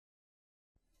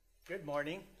Good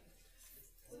morning.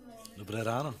 Dobré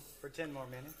ráno. For 10 more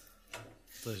minutes.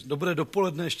 To je dobré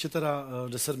dopoledne, ještě teda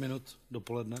 10 minut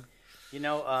dopoledne. You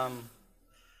know,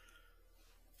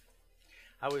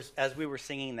 as we were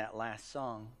singing that last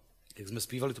song, Jak jsme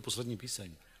zpívali tu poslední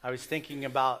píseň, I was thinking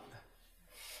about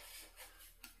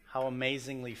how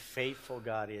amazingly faithful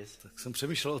God is. tak jsem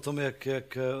přemýšlel o tom,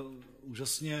 jak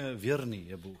úžasně věrný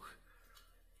je Bůh.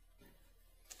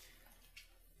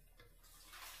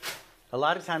 A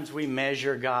lot of times we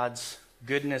measure God's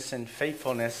goodness and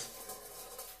faithfulness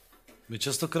My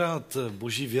častokrát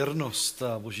Boží věrnost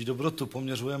a Boží dobrotu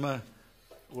poměřujeme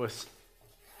with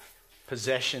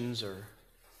possessions or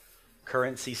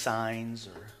currency signs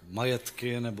or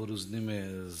majetky nebo různými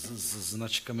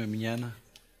značkami měn.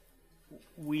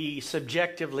 we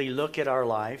subjectively look at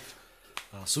our life,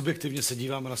 A subjektivně se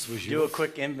díváme na svůj do a život,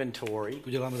 quick inventory.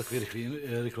 uděláme takový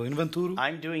rychlou inventuru.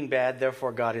 I'm doing bad,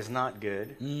 therefore God is not good.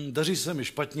 Daří se mi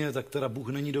špatně, tak teda Bůh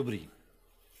není dobrý.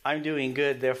 I'm doing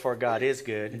good, therefore God is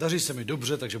good. Daří se mi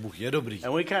dobře, takže Bůh je dobrý.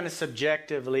 And we kind of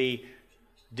subjectively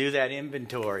do that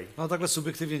inventory. No a takhle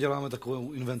subjektivně děláme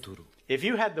takovou inventuru. If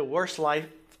you had the worst life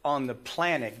on the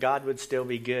planet, God would still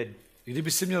be good. I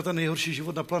kdyby si měl ten nejhorší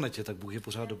život na planetě, tak Bůh je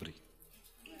pořád dobrý.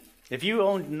 If you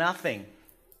owned nothing,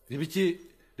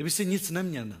 Kdyby si nic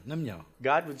neměl,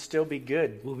 God would still be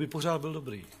good. Bůh by pořád byl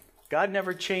dobrý. God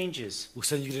never changes. Bůh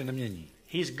se nikdy nemění.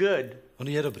 He's good. On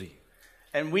je dobrý.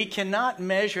 And we cannot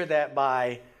measure that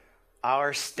by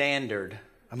our standard.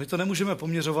 A my to nemůžeme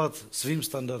poměřovat svým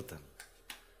standardem.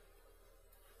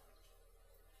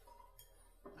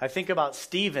 I think about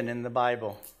Stephen in the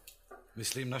Bible.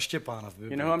 Myslím na Štěpána v You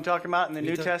Bibli. know who I'm talking about in the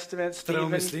New Víte, Testament? kterého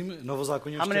Stephen. myslím?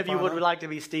 Novozákonního How many of you would Štěpána. like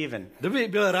to be Stephen? Kdo by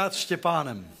byl rád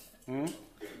Štěpánem?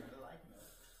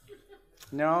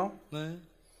 No? Ne?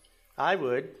 I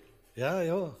would. Já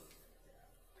jo.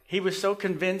 He was so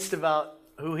convinced about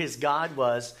who his God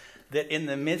was that in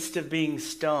the midst of being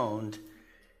stoned,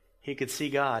 he could see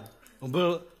God. On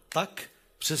byl tak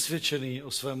přesvědčený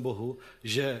o svém Bohu,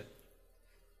 že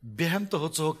během toho,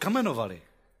 co ho kamenovali,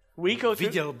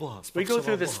 viděl Boha, we go spatřoval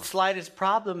through the Boha. slightest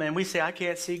problem and we say, I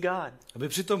can't see God. A my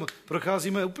přitom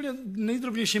procházíme úplně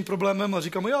nejdrobnějším problémem a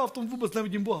říkáme, já v tom vůbec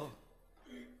nevidím Boha.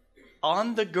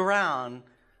 On the ground,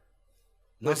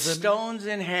 Na with zemi, stones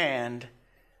in hand,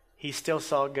 he still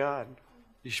saw God.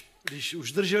 když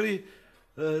už drželi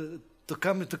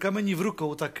to kamení v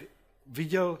rukou, tak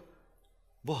viděl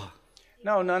Boha.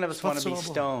 No, none of us want to be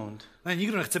Spatřoval Boha. stoned. Ne,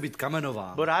 nikdo nechce být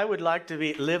kamenován. But I would like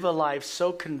to live a life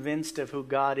so convinced of who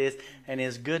God is and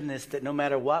his goodness that no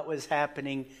matter what was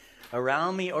happening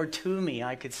around me or to me,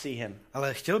 I could see him.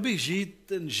 Ale chtěl bych žít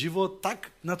ten život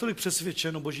tak natolik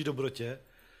přesvědčen o Boží dobrotě,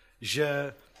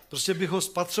 že prostě bych ho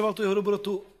spatřoval tu jeho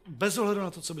dobrotu bez ohledu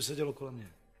na to, co by se dělo kolem mě.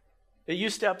 It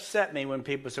used to upset me when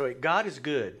people say, God is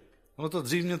good. Ono to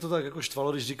dřív mě to tak jako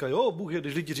štvalo, když říkají,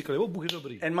 když lidi říkali, Bůh je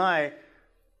dobrý. And my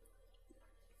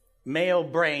male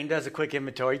brain does a quick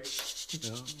inventory.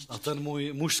 Jo? A ten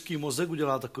můj mužský mozek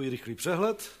udělá takový rychlý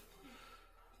přehled.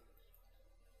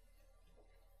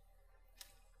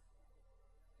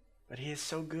 But he is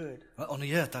so good. Ale on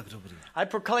je tak dobrý. I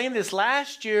proclaimed this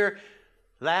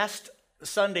last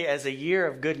Sunday as a year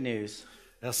of good news.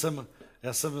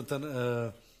 Já jsem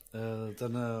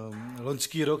ten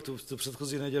loňský rok, tu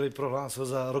předchozí neděli prohlásil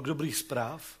za rok dobrých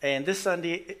zpráv. And this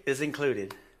Sunday is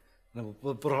included.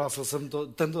 Nebo prohlásil jsem to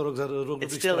tento rok za rok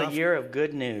It's dobrých still a zpráv. year of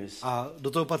good news. A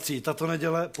do toho patří tato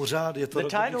neděle, pořád je to The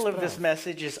rok dobrých title of this zpráv.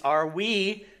 message is Are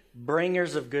We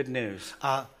Bringers of Good News?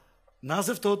 A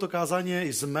název tohoto kázání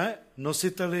je Jsme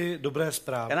nositeli dobré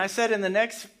zprávy. And I said in the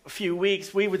next few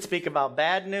weeks we would speak about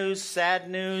bad news, sad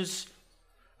news,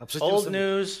 A předtím old jsem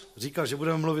news, říkal, že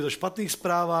budeme mluvit o špatných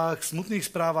zprávách, smutných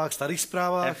zprávách, starých and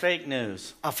zprávách fake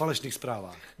news. a falešných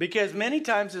zprávách. Because many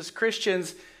times as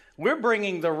Christians, we're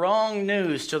bringing the wrong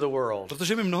news to the world.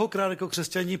 Protože my mnohokrát jako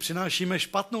křesťaní přinášíme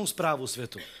špatnou zprávu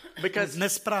světu. Because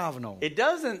Nesprávnou. it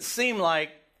doesn't seem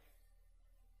like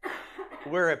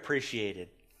we're appreciated.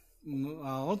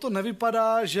 A on to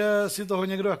nevypadá, že si toho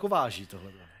někdo jako váží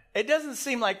tohle. It doesn't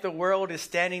seem like the world is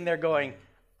standing there going,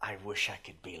 I wish I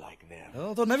could be like them.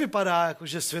 Jo, to nevypadá, jako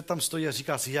že svět tam stojí a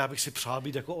říká si, já bych si přál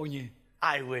být jako oni.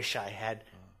 I wish I had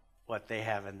what they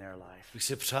have in their life. Bych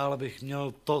si přál, abych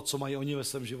měl to, co mají oni ve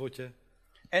svém životě.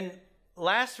 And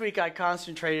Last week I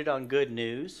concentrated on good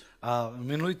news. A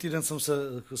minulý týden jsem se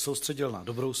soustředil na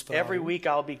dobrou zprávu. Every week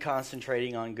I'll be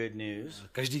concentrating on good news.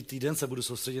 Každý týden se budu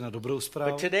soustředit na dobrou But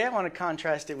zprávu. today I want to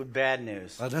contrast it with bad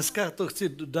news. A dneska to chci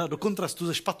dát do kontrastu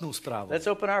se špatnou zprávou. Let's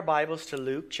open our Bibles to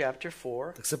Luke chapter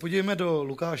 4. Tak se podívejme do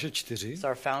Lukáše 4. It's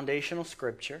our foundational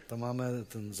scripture. Tam máme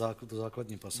to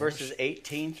základní pasáž. Verses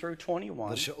 18 through 21.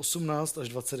 Verše 18 až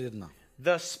 21.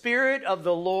 The Spirit of the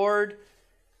Lord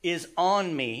is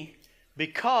on me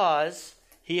because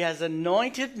he has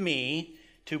anointed me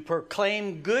to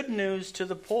proclaim good news to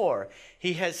the poor.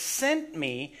 He has sent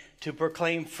me to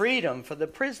proclaim freedom for the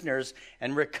prisoners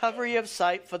and recovery of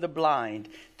sight for the blind,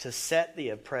 to set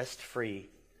the oppressed free.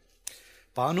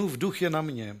 Pánův duch je na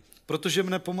mě, protože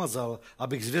mne pomazal,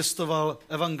 abych zvěstoval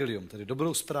evangelium, tedy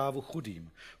dobrou zprávu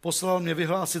chudým. Poslal mě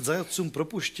vyhlásit zajatcům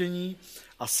propuštění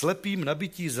a slepým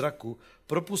nabití zraku,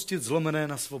 propustit zlomené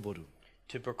na svobodu.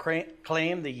 To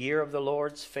proclaim the year of the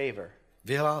Lord's favor.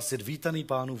 Vyhlásit vítaný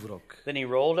Pánův rok. Then he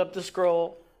rolled up the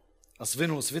scroll. A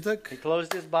svinul svitek, He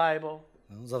closed his Bible.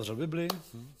 zavřel Bibli,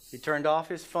 He turned off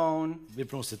his phone.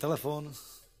 vypnul si telefon,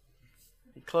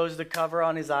 He closed the cover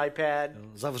on his iPad.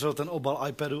 zavřel ten obal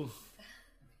iPadu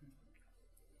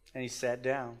And he sat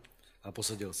down. a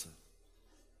posadil se.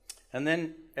 And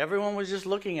then everyone was just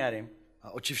looking at him.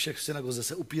 A oči všech v synagoze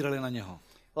se upírali na něho.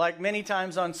 Like many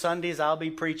times on Sundays, I'll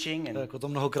be preaching, and Jako to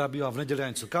mnohokrát bývá v neděli, já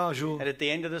něco kážu. at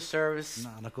the end of the service,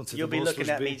 Na konci you'll be looking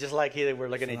at me bohoslužby just like they were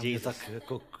looking na at mě Jesus. tak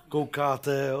jako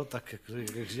koukáte, jo, tak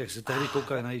jak se tehdy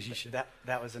koukali na Ježíše.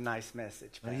 That was a nice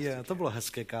message, Pastor. Je, to bylo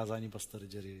hezké kázání, pastor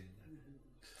Jerry.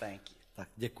 Thank you. Tak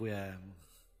děkujem.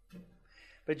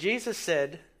 But Jesus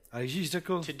said, A Ježíš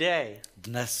řekl, today,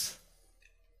 dnes,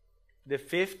 the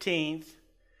 15th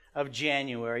of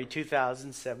January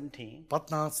 2017,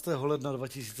 15. ledna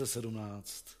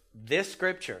 2017, this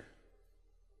scripture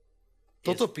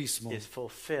toto písmo, is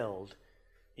fulfilled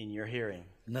in your hearing.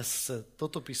 dnes se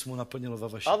toto písmo naplnilo ve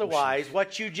vašich uších. Otherwise,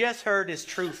 what you just heard is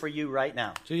true for you right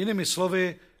now. Že jinými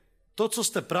slovy, to, co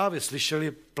jste právě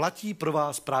slyšeli, platí pro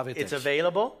vás právě It's teď.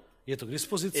 available. Je to k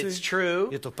dispozici, It's true.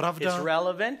 je to pravda, It's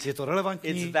relevant. je to It's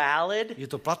relevantní valid. je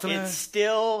to platné. It's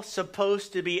still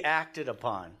supposed to be acted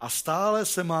upon. a stále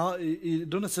se má, i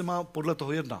dodnes se má podle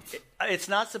toho jednat. It's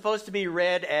not supposed to be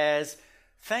read as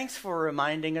thanks for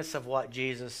reminding us of what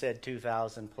Jesus said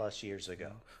 2,000 plus years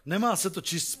ago. Nemá se to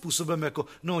číst způsobem jako,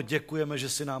 no děkujeme, že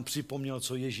si nám připomněl,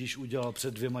 co Ježíš udělal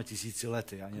před 2000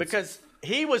 lety. A něco. Because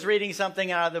he was reading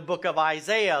something out of the book of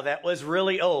Isaiah that was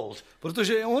really old.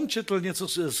 Protože on četl něco,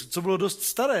 co bylo dost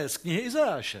staré z knihy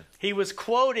Izajáše. He was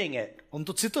quoting it On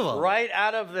to citoval. right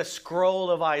out of the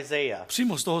scroll of Isaiah.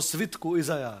 Přímo z toho svitku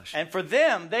Izajáše. And for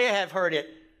them, they have heard it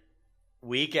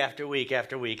week after week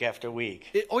after week after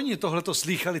week. I oni tohleto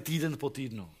slýchali týden po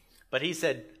týdnu. But he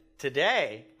said,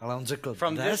 today, Ale on řekl,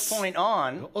 from dnes, this point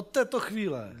on, od této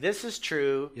chvíle this is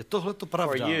true je tohleto for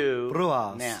pravda you pro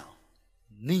vás. now.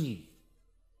 Nyní.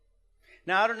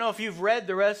 Now, I don't know if you've read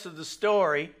the rest of the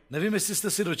story, Nevím, jestli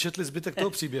jste si dočetli zbytek toho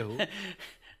příběhu.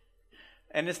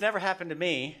 and it's never happened to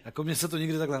me. Jako mně se to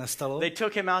nikdy takhle nestalo. They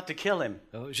took him out to kill him.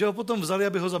 Jo, že ho potom vzali,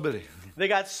 aby ho zabili. They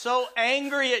got so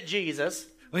angry at Jesus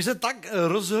Oni se tak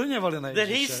rozhrněvali na that he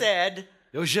Ježíše, said,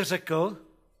 jo, že řekl,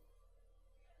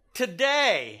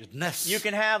 today dnes you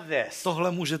can have this.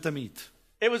 tohle můžete mít.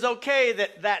 It was okay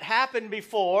that happened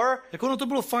before, Jako ono to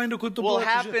bylo fajn, dokud to will bylo,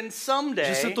 jako, happen že se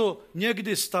someday, to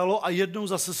někdy stalo a jednou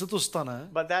zase se to stane,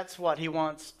 but that's what he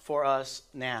wants for us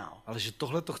now. ale že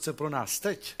tohle to chce pro nás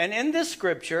teď. And in this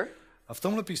scripture A v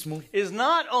tomhle písmu, is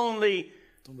not only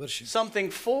v tom verši,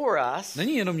 something for us,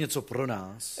 není jenom něco pro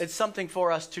nás, it's something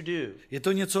for us to do. je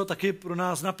to něco taky pro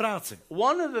nás na práci.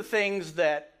 One of the things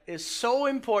that is so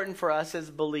important for us as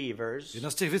believers,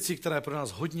 Jedna z těch věcí, která je pro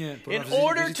nás hodně, pro in nás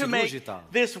order věřící to make důležitá,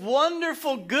 this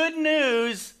wonderful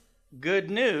good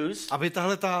news, aby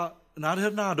tahle ta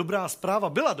nádherná dobrá zpráva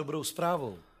byla dobrou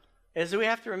zprávou, is we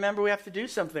have to remember we have to do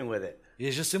something with it.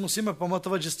 je, že si musíme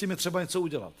pamatovat, že s tím je třeba něco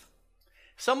udělat.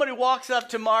 Somebody walks up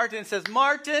to Martin and says,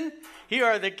 Martin, here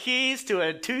are the keys to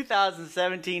a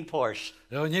 2017 Porsche.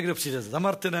 Jo, někdo přijde za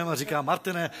Martinem a říká,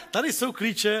 Martine, tady jsou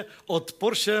klíče od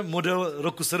Porsche model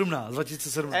roku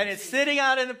 2017. And it's sitting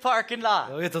out in the parking lot.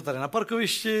 Jo, je to tady na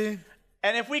parkovišti.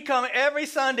 And if we come every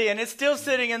Sunday and it's still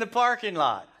sitting in the parking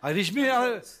lot, A když my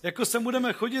ale jako sem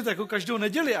budeme chodit jako každou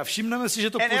neděli a všimneme si, že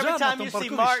to and every pořád na time you tom see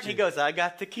Martin, he parkovišti. goes, I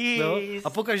got the Jo? keys. A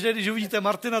pokaždé, když uvidíte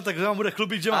Martina, tak vám bude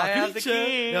chlubit, že má I have the klíče.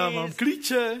 keys. Já mám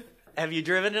klíče. Have you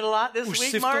driven it a lot this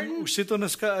week, Martin? Už si to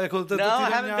dneska jako tento No, I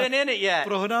týden haven't been in it yet.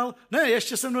 prohnal. Ne,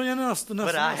 ještě jsem do něj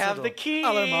But I have the keys.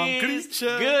 Ale mám klíče.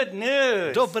 Good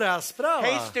news. Dobrá zpráva.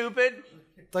 Hey, stupid.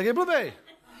 Tak je blbej.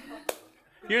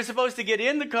 You're supposed to get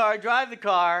in the car, drive the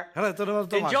car, Hele, to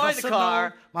máš enjoy the nasednout,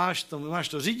 car, máš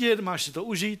to řídit, máš si to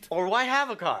užít. or why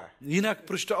have a car? Jinak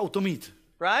proč to auto mít?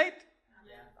 Right?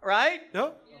 Right?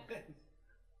 Jo?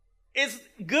 It's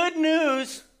good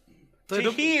news To je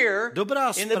to hear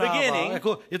dobrá in the zpráva, beginning,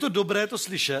 jako je to dobré to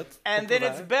slyšet, and then poprvé,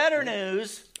 it's better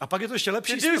news. a pak je to ještě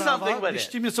lepší to do zpráva, something with když it.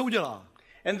 tím něco udělá.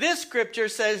 And this scripture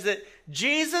says that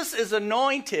Jesus is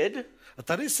anointed, A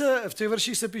tady se v těch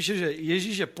verších se píše, že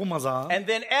Ježíš je pomazán and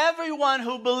then everyone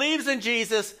who believes in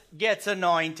Jesus gets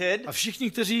anointed a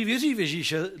všichni, kteří věří v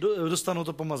Ježíše, dostanou to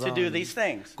to pomazání. do these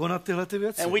things. Konat tyhle ty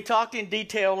věci. And we talked in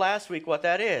detail last week what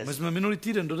that My is. jsme minulý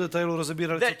týden do detailu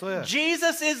rozebírali, co That to je.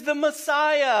 Jesus is the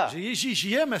Messiah, Že Ježíš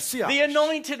je Mesiáš, the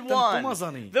anointed ten one,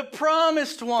 pomazaný, the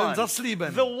promised one, ten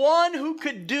zaslíbený. the one who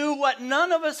could do what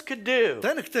none of us could do.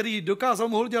 ten, který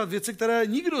mohl dělat věci, které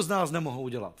nikdo z nás nemohl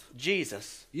udělat.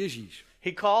 Jesus. Ježíš.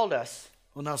 He called us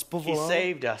On nás povolal, He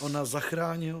saved us. on nás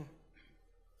zachránil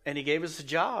and he gave us a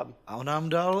job. a on nám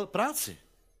dal práci.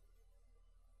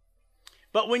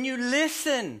 But when you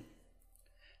listen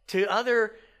to other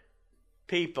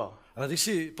people, Ale když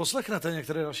si poslechnete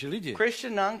některé další lidi,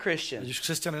 Christian, non-Christian, když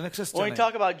křesťany, when we nekřesťany,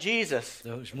 talk about Jesus,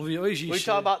 když mluví o we Ježíši,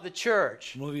 talk about the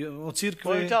church, mluví o when we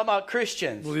církvi, talk about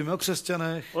Christians, mluvíme o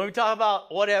křesťanech, when we talk about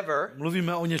whatever,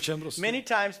 mluvíme o něčem prostě, many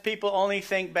times people only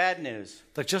think bad news,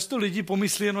 tak často lidi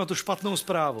pomyslí jen na tu špatnou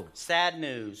zprávu, sad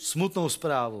news, smutnou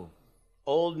zprávu,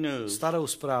 old news, starou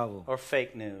zprávu, or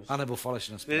fake news. anebo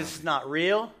falešné This zprávy. is not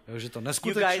real. Jo, že to You guys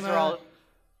neskutečné. are all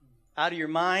out of your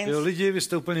Jo, minds. lidi, vy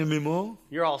jste úplně mimo,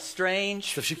 You're all strange.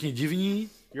 jste všichni divní,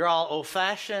 You're all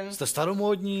old-fashioned. jste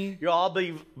staromódní, You all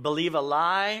believe a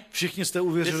lie. všichni jste This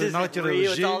uvěřili, isn't naletěli real.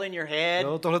 It's lži. all in your head.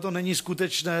 Jo, tohle to není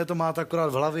skutečné, to máte akorát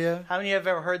v hlavě. How many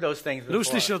have ever heard those things Kdo už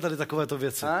before? slyšel tady takovéto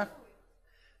věci? Huh?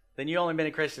 Then you only been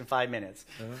a Christian 5 minutes.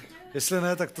 Jo? Jestli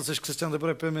ne, tak to seš křesťan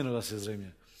teprve 5 minut asi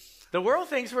zřejmě. The world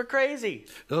thinks we're crazy.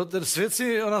 Jo, ten svět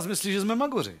si o nás myslí, že jsme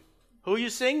magoři. Who you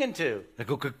singing to?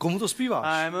 Jako komu to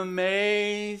zpíváš? I'm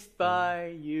amazed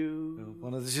by you. Jo,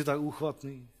 pane, ty jsi tak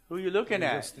úchvatný. Who you looking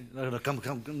at? Úžasný.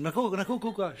 Na koho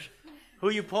koukáš? Who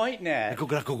you pointing at? Jako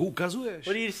na koho ukazuješ?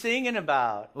 What are you singing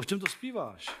about? O čem to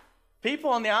zpíváš? People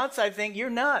on the outside think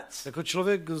you're nuts. Jako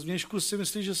člověk z vnějšku si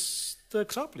myslí, že jste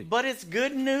křáplí. But it's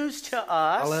good news to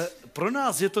Ale us pro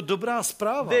nás je to dobrá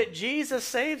zpráva, that Jesus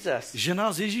saves us. že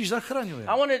nás Ježíš zachraňuje.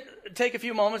 I want to take a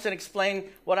few moments and explain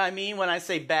what I mean when I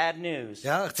say bad news.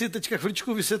 Já chci teďka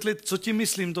chviličku vysvětlit, co tím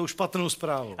myslím, tou špatnou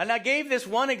zprávou. And I gave this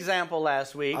one example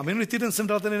last week A minulý týden jsem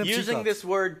dal ten jeden using příklad, this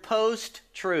word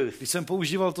post-truth. když jsem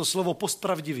používal to slovo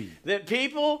postpravdivý. That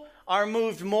people are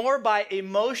moved more by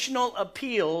emotional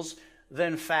appeals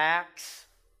than facts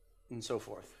and so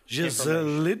forth. Že s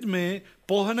lidmi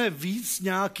pohne víc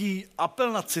nějaký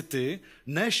apel na city,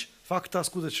 než fakta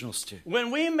skutečnosti.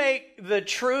 When we make the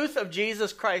truth of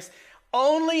Jesus Christ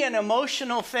only an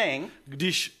emotional thing,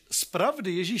 Když z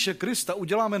pravdy Ježíše Krista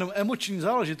uděláme jenom emoční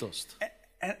záležitost,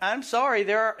 and I'm sorry,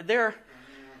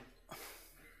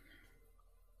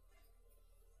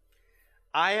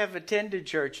 I have attended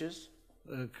churches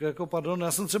jako pardon,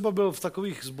 já jsem třeba byl v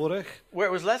takových sborech, where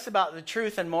it was less about the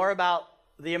truth and more about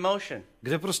the emotion.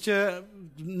 kde prostě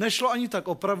nešlo ani tak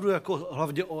opravdu jako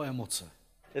hlavně o emoce.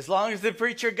 As long as the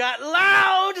preacher got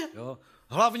loud, Jo?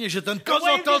 Hlavně, že ten waved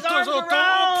kazatel his arms to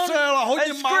around opřel a hodně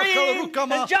and máchal screamed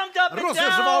rukama, and jumped up and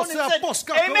rozeřval down se and a said,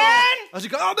 poskakoval "Amen!" a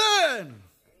říkal amen.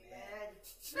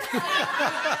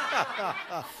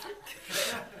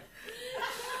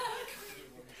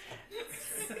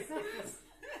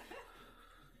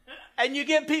 and you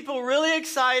get people really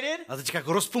excited. A teďka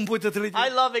jako rozpumpujte ty lidi. I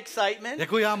love excitement,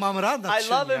 Jako já mám rád nadšení,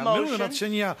 love já miluji emotion.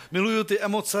 nadšení a miluju ty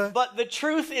emoce, but the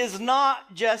truth is not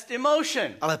just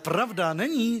emotion. ale pravda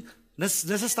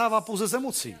nezestává pouze z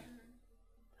emocí.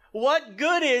 What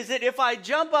good is it if I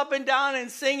jump up and down and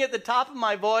sing at the top of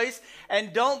my voice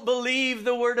and don't believe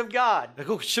the word of God?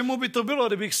 Jako k čemu by to bylo,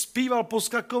 kdybych zpíval,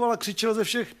 poskakoval a křičel ze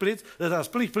všech plic, z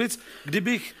plných plic,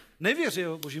 kdybych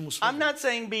nevěřil Božímu slovu. I'm not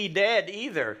saying be dead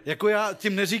either. Jako já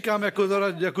tím neříkám,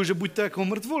 jako že buďte jako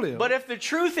mrtvoli. Jo? But if the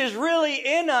truth is really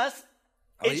in us,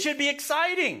 it should be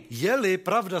exciting. Je-li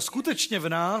pravda skutečně v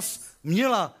nás,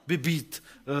 měla by být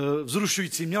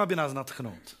vzrušující, měla by nás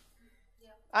nadchnout.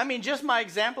 I mean, just my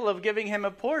example of giving him a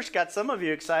Porsche got some of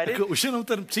you excited. Jako už jenom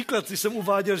ten příklad, když jsem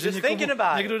uváděl, že Just thinking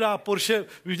about někdo dá Porsche,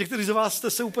 někteří z vás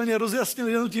jste se úplně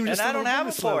rozjasnili jenom tím, že And jste I don't to have a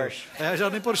vymysleli. Porsche. A já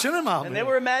žádný Porsche nemám. And they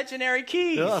were imaginary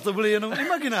keys. Jo, a to byly jenom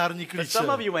imaginární But klíče.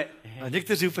 some of you went, A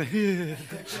někteří úplně...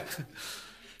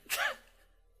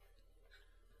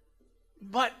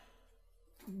 but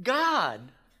God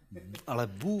Ale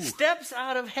Bůh steps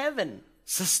out of heaven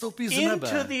sestoupí z into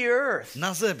nebe the earth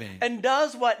na zemi, and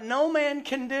does what no man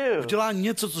can do. udělá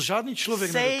něco, co žádný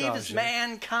člověk Saves nedokáže.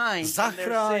 mankind from their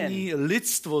Zachrání sin.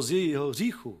 lidstvo z jejího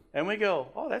hříchu. And we go,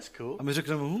 oh, that's cool. A my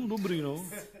řekneme, dobrý, no.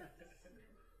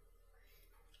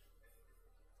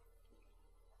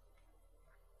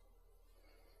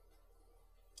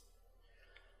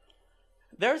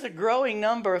 There's a growing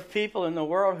number of people in the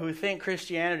world who think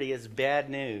Christianity is bad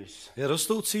news.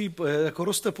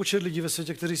 Roste počet lidí ve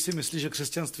světě, kteří si myslí, že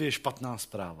křesťanství je špatná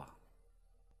zpráva.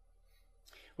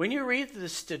 When you read the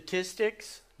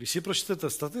statistics Když si pročtete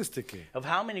statistiky, of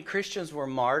how many Christians were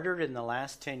martyred in the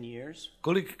last 10 years,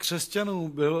 kolik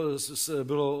křesťanů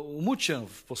bylo umučeno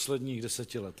v posledních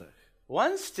 10 letech,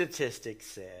 one statistic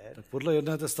said tak podle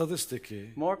jedné té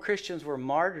statistiky more Christians were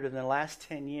martyred in the last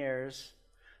 10 years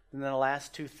than the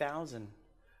last 2000.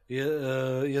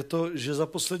 je to, že za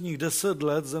posledních 10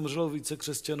 let zemřelo více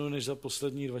křesťanů než za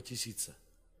poslední 2000.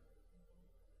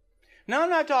 Now I'm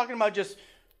not talking about just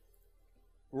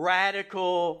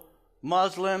radical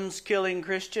Muslims killing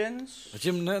Christians. A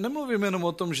tím nemluvím jenom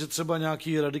o tom, že třeba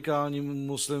nějaký radikální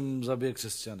muslim zabije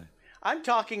křesťany. I'm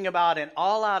talking about an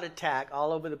all-out attack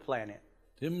all over the planet.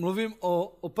 Tím mluvím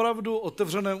o opravdu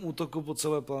otevřeném útoku po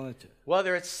celé planetě.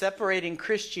 Whether it's separating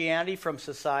Christianity from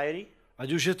society,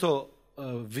 Ať už je to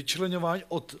vyčleňování,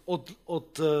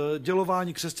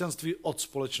 oddělování křesťanství od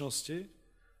společnosti,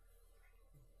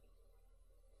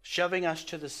 shoving us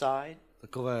to the side.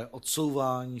 takové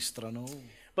odsouvání stranou.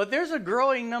 But there's a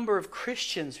growing number of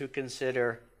Christians who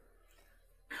consider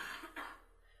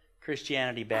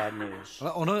Christianity bad news.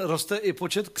 Ale ono roste i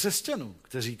počet křesťanů,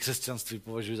 kteří křesťanství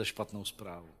považují za špatnou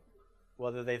zprávu.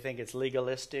 Whether they think it's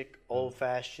legalistic,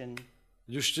 old-fashioned.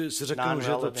 Ať už si řeknou,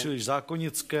 že je to příliš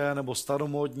zákonické, nebo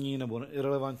staromódní, nebo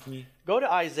irelevantní. Go to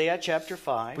Isaiah chapter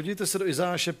 5. Podívejte se do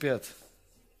Izáše 5.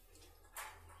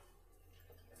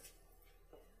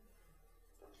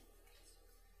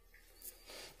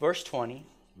 Verse 20.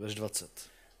 Verš 20.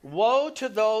 Woe to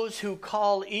those who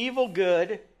call evil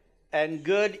good and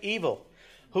good evil,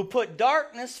 who put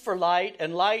darkness for light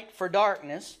and light for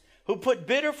darkness, who put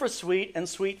bitter for sweet and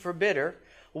sweet for bitter.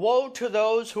 Woe to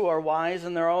those who are wise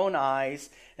in their own eyes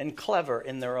and clever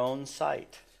in their own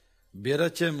sight. Běda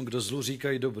těm, kdo zlu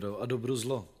říkají dobro a dobru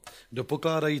zlo. Kdo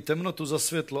pokládají temnotu za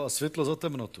světlo a světlo za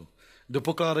temnotu. Kdo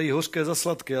pokládají hořké za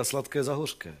sladké a sladké za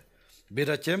hořké.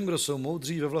 Běda těm, kdo jsou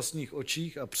moudří ve vlastních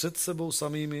očích a před sebou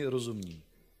samými rozumní.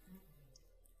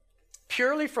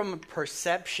 Purely from a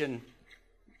perception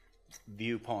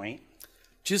viewpoint,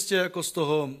 Čistě jako z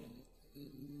toho,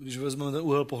 když vezmeme ten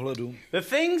úhel pohledu, the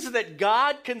things that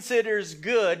God considers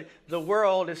good, the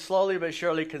world is slowly but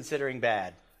surely considering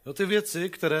bad. no, ty věci,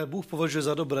 které Bůh považuje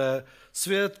za dobré,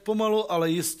 svět pomalu, ale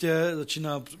jistě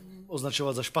začíná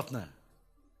označovat za špatné.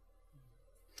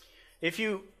 If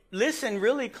you listen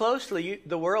really closely,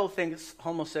 the world thinks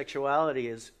homosexuality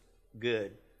is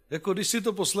good. Jako když si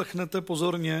to poslechnete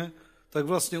pozorně, tak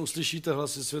vlastně uslyšíte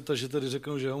hlasy světa, že tedy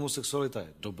řeknou, že homosexualita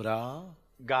je dobrá.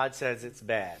 God says it's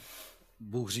bad.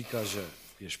 Bůh říká, že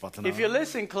je špatná. If you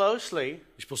listen closely,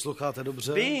 Když posloucháte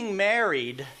dobře, being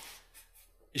married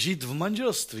žít v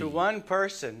manželství, to one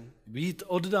person, být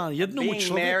oddán jednomu being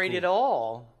married at člověku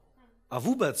all, a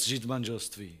vůbec žít v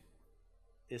manželství,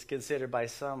 is considered by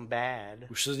some bad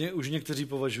už někteří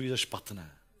považují za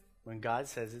špatné. when God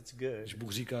says it's good. Když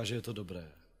Bůh říká, že je to dobré.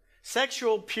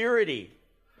 Sexual purity.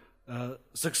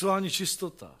 Sexuální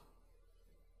čistota.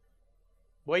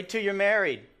 Wait till you're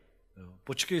married. Jo.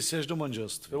 Počkej si až do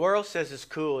manželství. The world says it's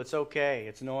cool, it's okay,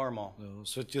 it's normal. Jo.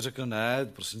 Svět ti řekne, ne,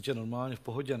 prosím tě, normálně v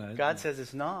pohodě, ne. God says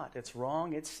it's not, it's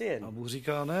wrong, it's sin. A Bůh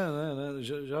říká, ne,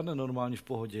 žádné normální v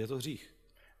pohodě, je to hřích.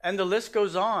 And the list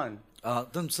goes on. A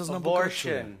ten seznam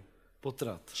pokračuje. Abortion,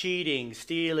 Potrat, cheating,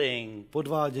 stealing,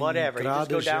 podvádění, whatever. You just go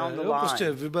krádeže. down the Jo, prostě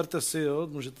line. vyberte si, jo,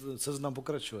 můžete, seznam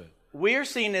pokračuje. We're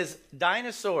seen as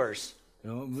dinosaurs,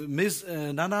 Jo,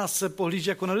 na nás se pohlíží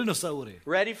jako na dinosaury.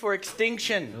 ready for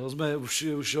extinction. Jo, jsme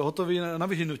už hotoví na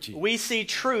vyhynutí. We see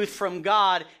truth from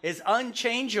God is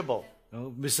unchangeable.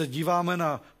 Jo, my se díváme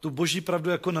na tu boží pravdu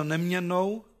jako na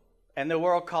neměnnou. And the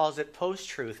world calls it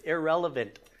post-truth,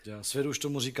 irrelevant. Svět už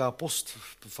tomu říká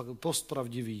post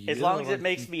pravdivý. As long as it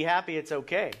makes me happy, it's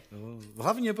okay. Jo,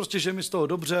 hlavně je prostě, že mi z toho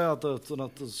dobře a to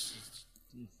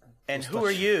And who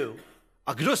are you?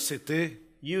 A kdo jsi ty?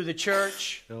 You, the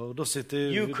church, Jo, kdo jsi ty?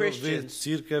 you Vy Christians,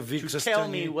 církev, vy to tell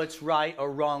me křesťané. what's right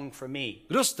or wrong for me.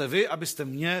 Kdo jste vy, abyste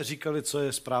mě říkali, co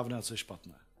je správné a co je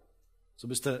špatné? Co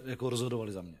byste jako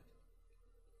rozhodovali za mě?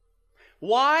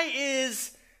 Why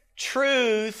is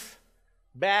truth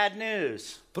bad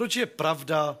news? Proč je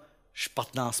pravda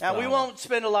špatná Now, we zpráva. won't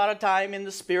spend a lot of time in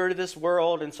the spirit of this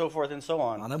world and so forth and so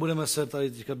on. A nebudeme se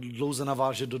tady teďka dlouze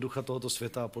navážet do ducha tohoto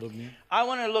světa a podobně. I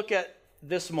want to look at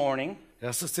this morning.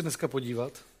 Já se chci dneska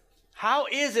podívat, How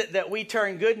is it that we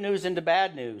turn good news into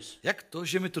bad news? jak to,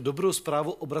 že my tu dobrou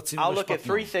zprávu obracíme I'll na look at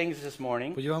špatnou. three things this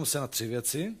morning. Podívám se na 3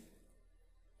 věci.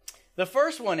 The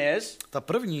first one is Ta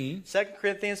první, 2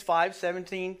 Corinthians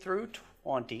 5:17 through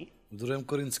 20. v 2.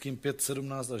 Korinským 5,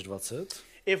 17 až 20,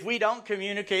 If we don't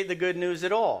communicate the good news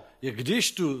at all. je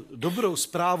když tu dobrou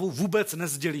zprávu vůbec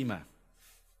nezdělíme.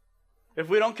 If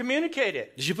we don't communicate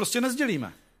it. Když ji prostě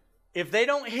nezdělíme. If they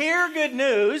don't hear good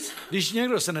news, Když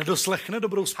někdo se nedoslechne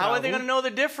dobrou how are zprávu, they going to know the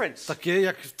difference? tak je,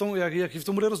 jaký v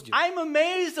tom bude rozdíl. I'm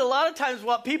amazed a lot of times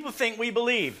what people think we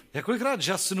believe. Já kolikrát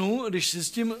žasnu, když si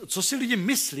s tím, co si lidi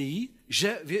myslí,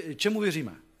 že čemu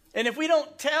věříme. And if we don't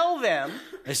tell them,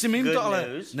 A jestli my jim good to ale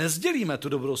news, nezdělíme, tu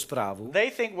dobrou zprávu,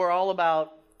 they think we're all about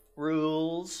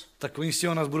rules, tak oni si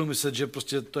o nás budou myslet, že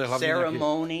prostě to je hlavně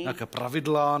nějaké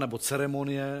pravidla nebo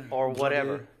ceremonie. or obřady.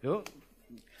 whatever. Jo?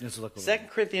 Něco 2 takového.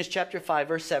 Corinthians chapter 5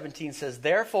 verse 17 says,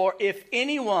 "Therefore if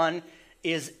anyone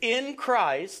is in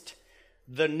Christ,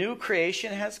 the new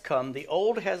creation has come, the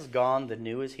old has gone, the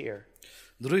new is here."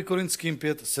 2. Korinským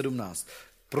 5, 17.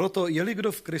 Proto, je-li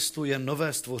kdo v Kristu, je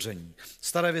nové stvoření.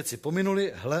 Staré věci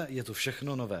pominuly, hle, je tu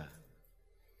všechno nové.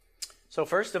 So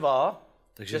first of all,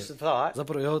 Takže just a thought,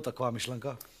 zaprvé, jo, taková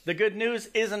myšlenka. the good news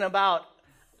isn't about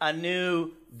a new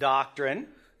doctrine.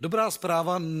 Dobrá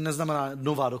zpráva neznamená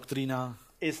nová doktrína,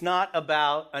 It's not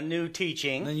about a new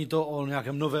teaching. není to o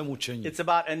nějakém novém učení. It's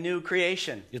about a new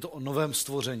creation. Je to o novém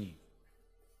stvoření.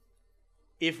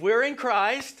 If we're in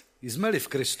Christ, Jsme-li v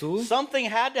Kristu,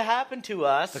 something had to happen to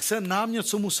tak us se nám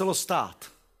něco muselo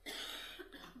stát.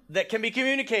 that can be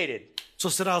communicated,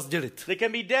 Co se dá sdělit? that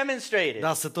can be demonstrated,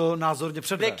 Dá se to názorně that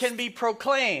předvést. can be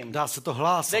proclaimed, Dá se to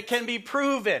hlásat. that can be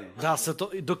proven, Dá se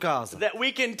to i dokázat. that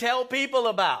we can tell people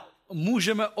about.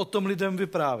 Můžeme o tom lidem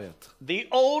vyprávět. The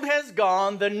old has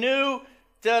gone, the new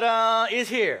ta-da, is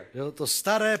here. Jo, to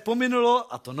staré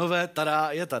pominulo a to nové,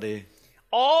 tada, je tady.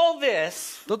 All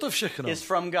this Toto všechno is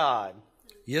from God.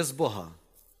 je z Boha.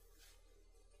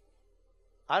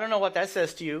 I don't know what that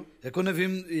says to you. Jako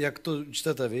nevím, jak to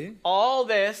čtete vy, All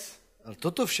this ale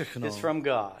toto všechno is from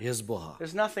God. je z Boha.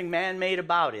 There's nothing man-made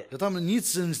about it. Je tam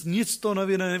nic to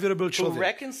nevyrobil Who člověk.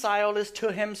 reconciled us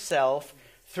to himself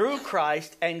through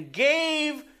Christ and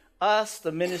gave us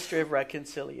the ministry of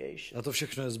reconciliation. A to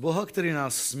všechno je z Boha, který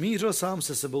nás smířil sám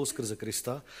se sebou skrze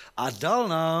Krista a dal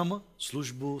nám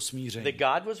službu smíření.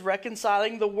 That God was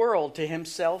reconciling the world to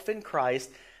himself in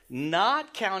Christ, not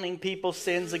counting people's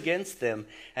sins against them,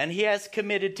 and he has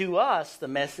committed to us the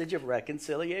message of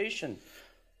reconciliation.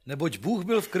 Neboť Bůh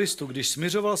byl v Kristu, když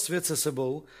smiřoval svět se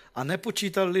sebou a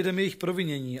nepočítal lidem jejich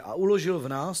provinění a uložil v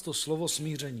nás to slovo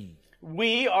smíření.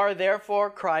 We are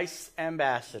therefore Christ's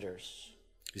ambassadors.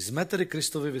 Jsme tedy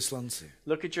Kristovi vyslanci.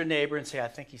 Look at your neighbor and say, I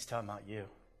think he's talking about you.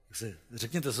 Tak si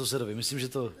řekněte sousedovi, myslím, že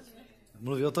to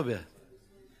mluví o tobě.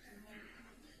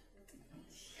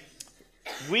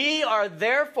 We are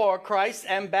therefore Christ's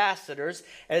ambassadors,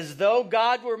 as though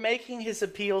God were making his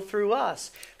appeal through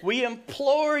us. We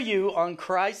implore you on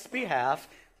Christ's behalf,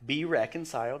 be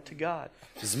reconciled to God.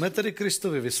 Jsme tedy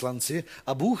Kristovi vyslanci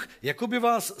a Bůh jako by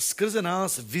vás skrze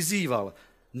nás vyzýval.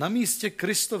 Na místě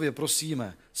Kristově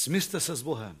prosíme, smiřte se s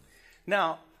Bohem.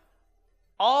 Now,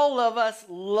 all of us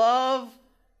love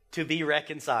to be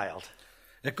reconciled.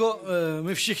 Jako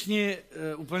my všichni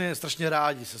úplně strašně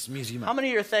rádi se smíříme. How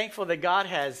many are thankful that God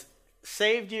has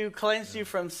saved you, cleansed you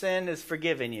from sin, has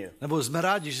forgiven you? Nebo jsme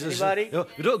rádi, že Anybody?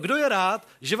 jo, kdo je rád,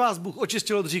 že vás Bůh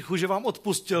očistil od hříchu, že vám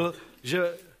odpustil,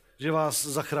 že vás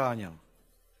zachránil?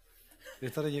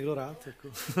 Je tady někdo rád?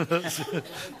 Jako?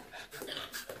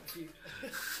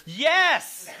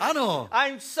 Yes! Ano,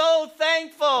 I'm so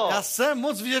thankful. já jsem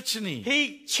moc vděčný. He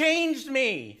changed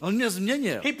me. On mě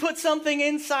změnil. He put something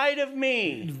inside of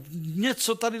me.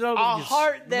 Něco tady dal A dovnitř,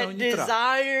 heart that mého nitra.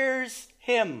 desires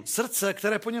him. Srdce,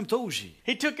 které po něm touží.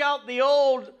 He took out the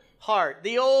old heart,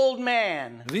 the old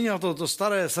man. Vyňal to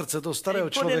staré srdce, toho He starého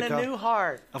put in a člověka new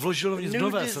heart, a vložil a dovnitř new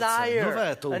nové srdce, desire,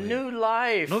 nové a touhy, new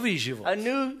life, nový život, a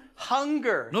new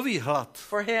hunger nový hlad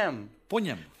for him. po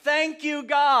něm. Thank you,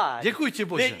 God, Děkuji ti,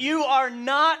 Bože, that you are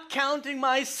not counting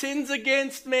my sins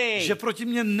against me. že proti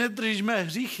mně nedržíš mé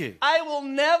hříchy. I will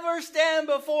never stand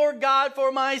before God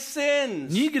for my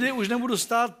sins. Nikdy už nebudu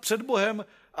stát před Bohem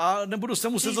a nebudu se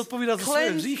muset He's zodpovídat za své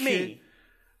cleansed hříchy.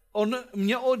 On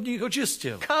mě od nich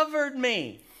očistil. covered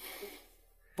me.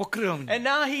 Pokryl mě. And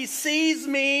now he sees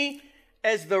me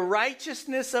as the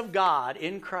righteousness of God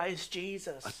in Christ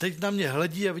Jesus. A teď na mě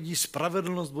hledí a vidí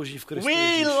spravedlnost Boží v Kristu We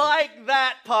Ježíši. like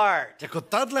that part. Jako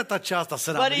tato část, ta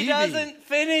se nám But he líbí. doesn't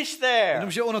finish there.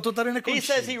 Jenomže ono to tady He nekončí.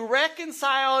 says he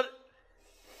reconciled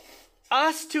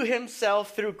us to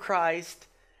himself through Christ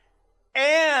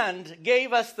and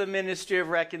gave us the ministry of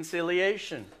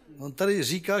reconciliation. On tady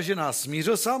říká, že nás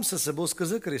smířil sám se sebou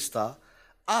skrze Krista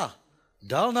a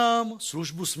dal nám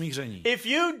službu smíření. If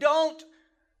you don't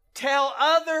tell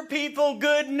other people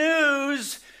good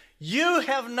news, you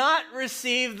have not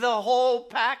received the whole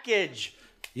package.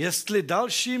 Jestli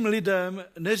dalším lidem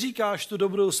neříkáš tu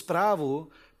dobrou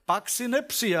zprávu, pak si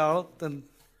nepřijal ten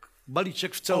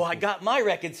balíček v celku. Oh, I got my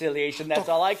reconciliation. That's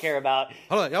all I care about.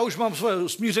 Hele, já už mám své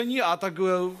smíření a tak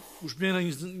už mě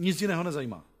nic jiného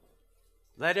nezajímá.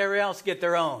 Let everyone else get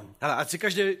their own. Hele, ať si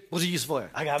každý pořídí svoje.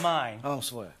 I got mine. Já mám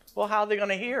svoje. Well, how are they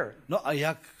going to hear? No a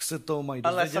jak se to mají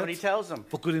Unless somebody dozvědět, tells them.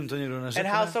 pokud jim to někdo And neřekne?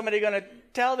 how's somebody going to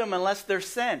tell them unless they're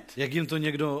sent? Jak jim to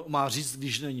někdo má říct,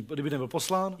 kdyby nebyl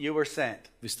poslán? You were sent.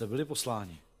 Vy jste byli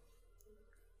posláni.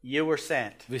 You were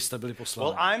sent. Vy jste byli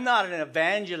posláni. Well, I'm not an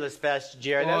evangelist, Pastor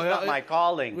Jerry. That's not my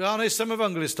calling. Já nejsem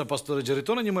evangelista, pastore Jerry,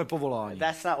 to není moje povolání.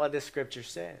 That's not what this scripture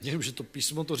says. Vím, že to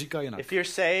písmo to říká jinak. If you're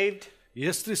saved,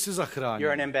 Jestli jsi you're an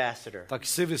zachráněn, ambassador. tak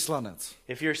jsi vyslanec.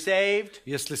 If you're saved,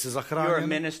 Jestli jsi you're a zachráněn,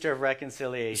 minister of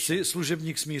reconciliation. jsi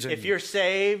služebník If smíření. you're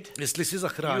saved, Jestli jsi you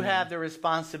zachráněn, have the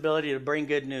responsibility to bring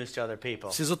good news to other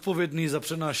people. jsi zodpovědný za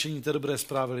přenášení té dobré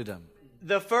zprávy lidem.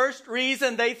 The first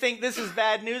reason they think this is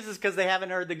bad news is because they haven't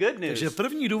heard the good news. Takže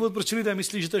první důvod, proč lidé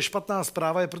myslí, že to je špatná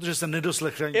zpráva, je protože se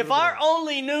nedoslechli ani If dobré. our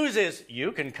only news is,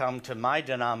 you can come to my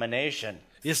denomination,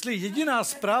 Jestli jediná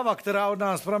zpráva, která od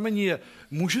nás pramení, je,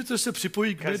 můžete se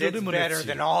připojit k mé because it's better denominaci,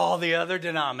 than all the other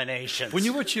denominations.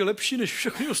 poněvadž je lepší než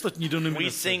všechny ostatní We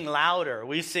denominace. sing louder,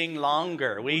 we sing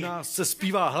longer, U nás se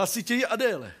zpívá hlasitěji a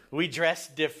déle. we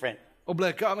dress different,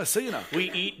 Oblékáme se jinak. we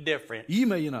eat different,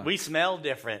 Jíme jinak. we smell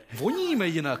different. Voníme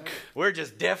jinak. We're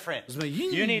just different. Jsme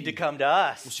jiní. You need to come to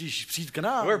us. Musíš přijít k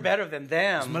nám. We're better than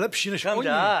them. Jsme lepší než Come oni.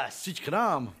 to us. Přijď k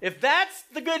nám. If that's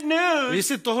the good news,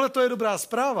 Jestli tohle to je dobrá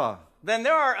zpráva, then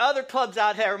there are other clubs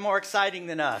out there more exciting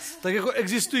than us. tak jako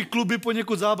existují kluby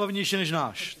poněkud zábavnější než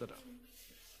náš. Teda.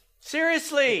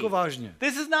 Seriously. Jako vážně.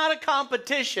 This is not a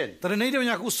competition. Tady nejde o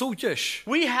nějakou soutěž.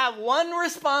 We have one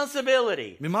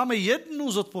responsibility. My máme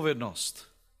jednu zodpovědnost.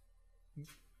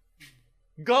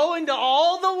 Go into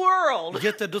all the world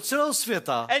Jděte do celého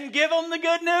světa and give them the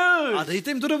good a news. dejte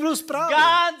jim tu dobrou zprávu.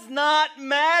 God's not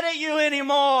mad at you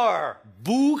anymore.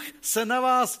 Bůh se na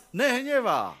vás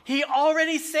nehněvá. He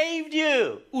already saved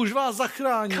you. Už vás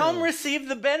zachránil. Come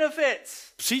receive the benefits.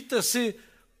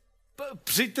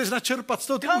 Přijďte načerpat z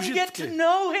toho ty Come get to užitky.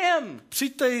 know him.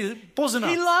 Přijďte ji poznat.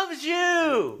 He loves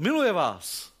you. Miluje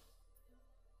vás.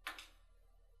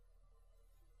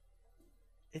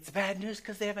 It's bad news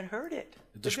because they haven't heard it.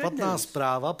 Je to The good špatná news.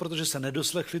 zpráva, protože se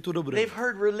nedoslechli tu dobrou. They've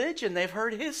heard religion, they've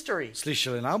heard history,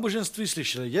 Slyšeli náboženství,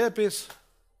 slyšeli dějepis,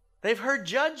 they've heard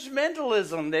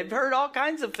judgmentalism, they've heard all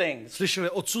kinds of things. slyšeli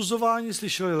odsuzování,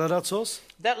 slyšeli ledacos.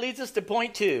 That leads us to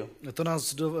point 2. To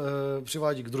nás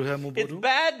přivádí k druhému It's bodu.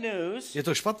 bad news Je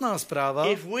to špatná zpráva,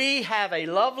 if we have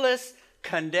a loveless,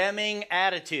 condemning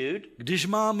attitude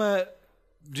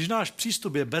když náš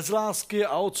přístup je bez lásky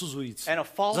a odsuzující, and a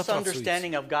false zatracující.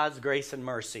 understanding of God's grace and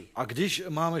mercy. A když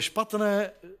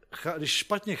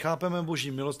špatně chápeme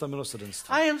Boží milost a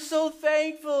milosrdenství. I am so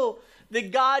thankful that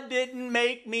God didn't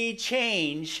make me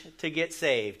change to get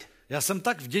saved. Já jsem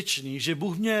tak vděčný, že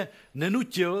Bůh mě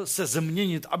nenutil se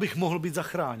změnit, abych mohl být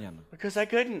zachráněn. Because I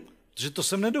couldn't. Protože to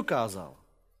jsem nedokázal.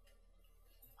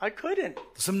 I couldn't.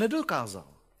 To jsem nedokázal.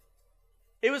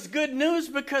 It was good news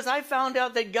because I found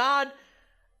out that God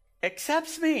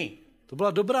accepts me, To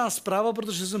byla dobrá zpráva,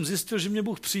 protože jsem zjistil, že mě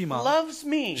Bůh přijímá, loves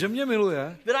me, že mě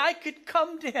miluje that I could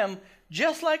come to him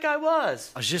just like I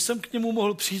was. a že jsem k němu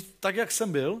mohl přijít tak, jak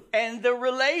jsem byl. And the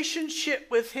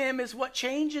relationship with him is what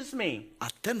changes me. A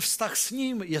ten vztah s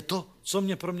ním je to, co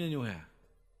mě proměňuje.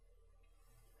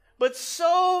 But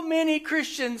so many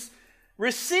Christians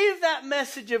receive that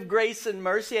message of grace and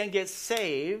mercy and get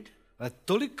saved. Ale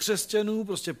tolik křesťanů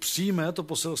prostě přijme to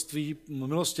poselství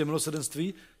milosti a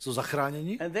milosrdenství, jsou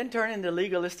zachráněni, And then turn into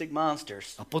legalistic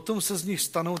monsters. a potom se z nich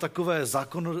stanou takové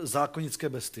zákonické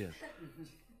bestie.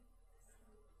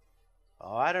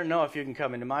 Oh, I don't know if you can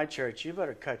come into my church. You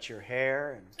better cut your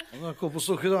hair and No, jako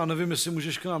poslouchej, já nevím, jestli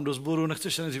můžeš k nám do sboru,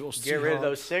 nechceš se nejdřív get rid of ostříhat.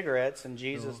 those cigarettes and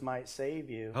Jesus might save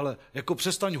you. Hele, jako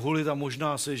přestaň hulit a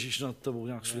možná se Ježíš nad tebou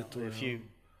nějak světuje. If you,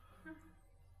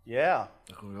 yeah,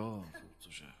 Jako jo,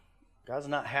 cože, God's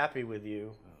not happy with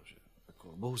you.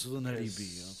 jako, Bohu se to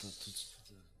nelíbí. Jo, tady to.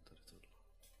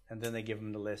 And then they give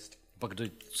him the list. Pak jde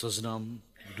seznam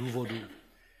důvodů.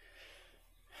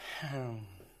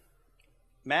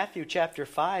 Matthew chapter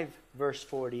 5 verse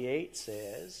 48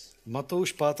 says,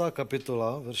 Matouš 5.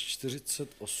 kapitola, verš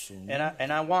 48.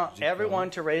 and I want everyone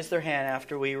to raise their hand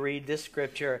after we read this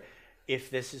scripture if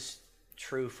this is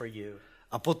true for you.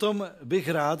 A potom bych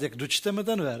rád, jak dočteme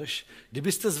ten verš,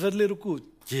 kdybyste zvedli ruku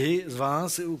ti z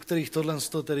vás, u kterých tohle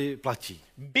tedy platí.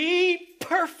 Be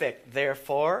perfect,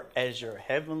 therefore, as your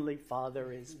heavenly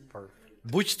Father is perfect.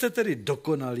 Buďte tedy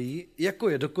dokonalí, jako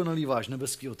je dokonalý váš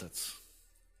nebeský Otec.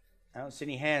 I don't see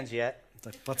any hands yet.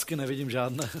 Tak packy nevidím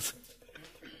žádné.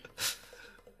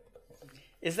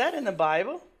 Is that in the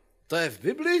Bible? To je v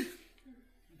Biblii?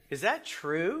 Is that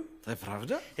true? To je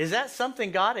pravda? Is that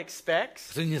something God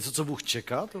expects? To je něco, co Bůh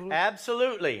čeká? Tohle?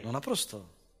 Absolutely. No naprosto.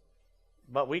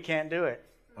 But we can't do it.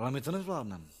 Ale my to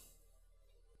nezvládneme.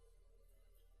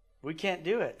 We can't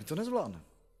do it. My to nezvládneme.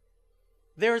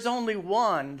 There is only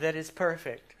one that is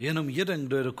perfect. Jenom jeden,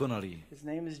 kdo je dokonalý. His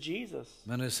name is Jesus.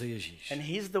 Jmenuje se Ježíš. And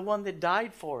he's the one that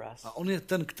died for us. A on je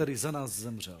ten, který za nás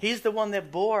zemřel. He's the one that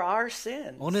bore our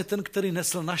sins. On je ten, který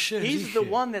nesl naše He's hříchy. the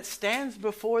one that stands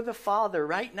before the Father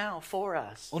right now for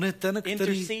us. On je ten, který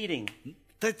Interceding.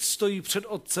 teď stojí před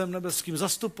Otcem nebeským,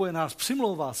 zastupuje nás,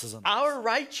 přimlouvá se za nás. Our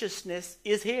righteousness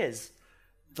is his.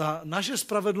 Ta naše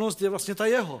spravedlnost je vlastně ta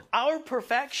jeho. Our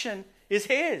perfection is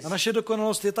his. A naše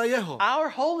dokonalost je ta jeho.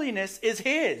 Our holiness is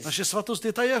his. Naše svatost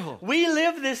je ta jeho. We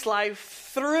live this life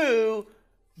through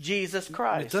Jesus My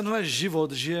Christ. tenhle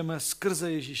život žijeme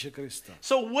skrze Ježíše Krista.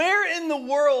 So where in the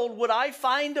world would I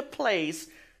find a place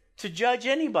to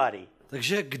judge anybody?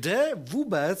 Takže kde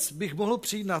vůbec bych mohl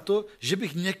přijít na to, že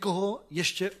bych někoho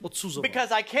ještě odsuzoval?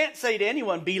 Because I can't say to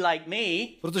anyone, be like me,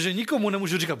 Protože nikomu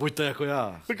nemůžu říkat, buďte jako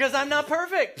já. because I'm not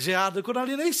perfect. Že já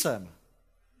dokonalý nejsem.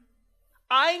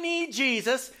 I need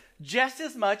Jesus just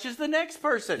as much as the next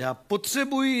person. Já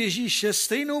potřebuji Ježíše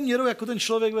stejnou měrou jako ten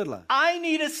člověk vedle. I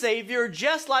need a savior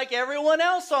just like everyone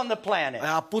else on the planet. A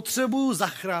já potřebuji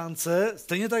zachránce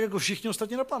stejně tak jako všichni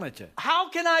ostatní na planetě. How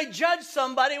can I judge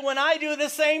somebody when I do the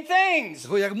same things?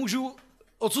 Jako jak můžu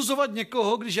odsuzovat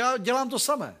někoho, když já dělám to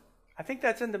samé? I think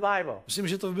that's in the Bible. Myslím,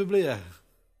 že to v Biblii je.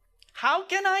 How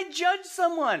can I judge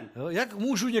someone? Jo, jak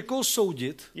můžu někoho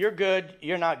soudit? You're good,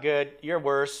 you're not good, you're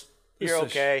worse, Ty you're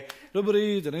jsi okay.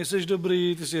 dobrý, ty nejseš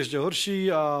dobrý, ty jsi ještě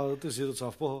horší a ty jsi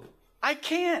docela v pohodě. I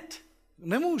can't.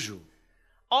 Nemůžu.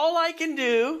 All I can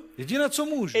do Jediné, co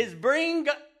můžu, is bring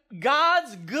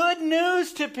God's good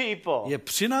news to people. je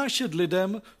přinášet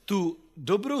lidem tu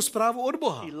dobrou zprávu od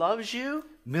Boha. He loves you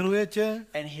Miluje tě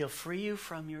and he'll free you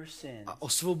from your sins. a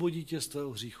osvobodí tě z tvého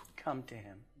hříchu. Come to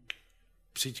him.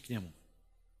 Přijď k němu.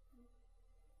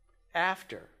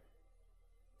 After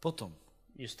Potom.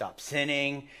 you stop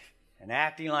sinning and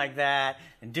acting like that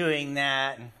and doing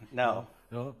that. No.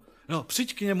 Jo? No,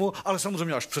 přijď k němu, ale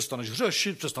samozřejmě až přestaneš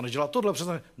řešit, přestaneš dělat tohle,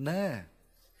 přestaneš... Ne,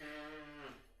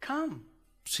 Come.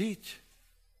 přijď.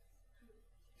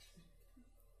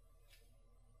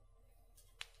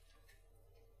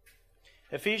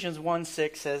 Ephesians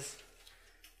 1:6 says,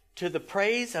 to the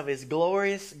praise of his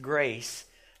glorious grace,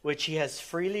 which he has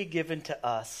freely given to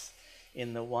us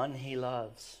in the one he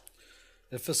loves.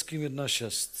 Efeským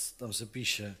 1.6, tam se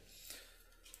píše,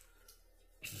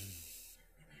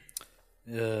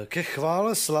 ke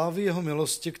chvále slávy jeho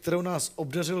milosti, kterou nás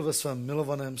obdařil ve svém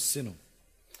milovaném synu.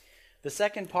 The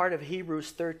second part of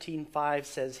Hebrews 13:5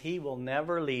 says he will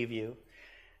never leave you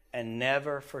and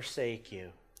never forsake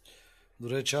you. V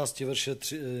druhé části verše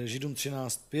Židům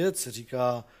 13.5 se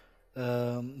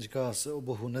říká se o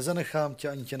Bohu, nezanechám tě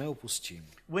ani tě neopustím.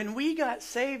 When we got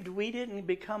saved, we didn't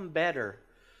become better.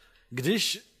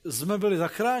 Když jsme byli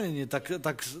zachráněni,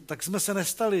 tak jsme se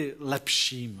nestali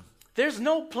lepším. There's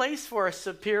no place for a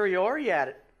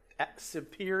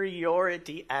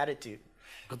superiority attitude.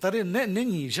 Tady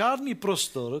není žádný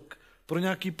prostor pro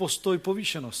nějaký postoj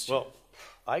povýšenosti. Well,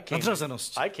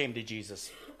 Nadřazenosti. I came to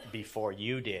Jesus before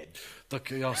you did.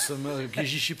 Tak já jsem k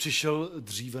Ježíši přišel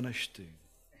dříve než ty.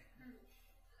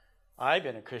 I've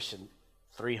been a Christian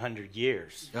 300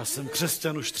 years. Já jsem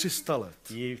křesťan už 300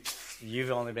 let.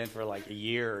 You've only been for like a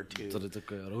year or two. Tady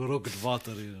takový rok, dva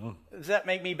tady, no. Does that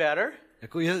make me better?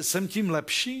 Jako jsem tím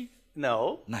lepší?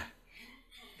 No. Ne.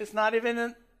 It's not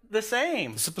even the same.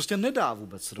 To se prostě nedá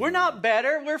vůbec. We're not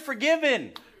better, we're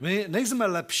forgiven. My nejsme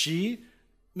lepší,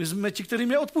 my jsme ti,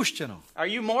 kterým je odpuštěno. Are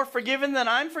you more forgiven than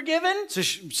I'm forgiven?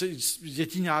 Je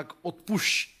ti nějak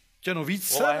odpuštěno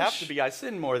víc? Well, I have to be. I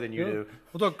sin more than you do.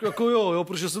 No tak jako jo,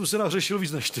 protože jsem si nahřešil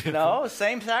víc než ty. No,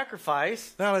 same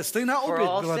sacrifice. Ne, ale stejná For oběť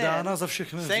all byla sin. dána za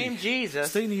všechny. Same Jesus.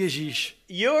 Stejný Ježíš.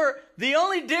 You're the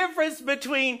only difference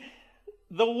between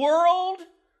the world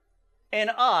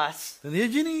and us Ten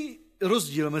jediný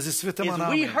rozdíl mezi světem is a we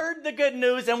námi heard the good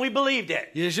news and we believed it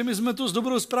je, že my jsme tu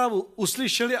dobrou zprávu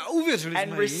uslyšeli a uvěřili and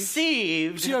jsme ji,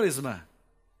 received přijali jsme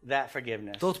that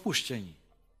forgiveness. to odpuštění.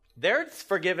 They're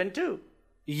forgiven too.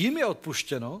 I jim je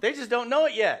odpuštěno, They just don't know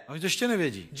it yet. a oni to ještě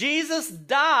nevědí. Jesus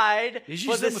died Ježíš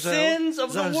for the zemřel sins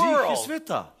of za the hříchy world.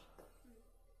 světa.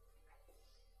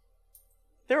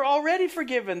 They're already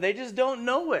forgiven. They just don't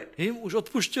know it. Je jim už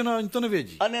odpuštěno a oni to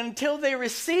nevědí. And until they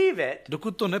receive it,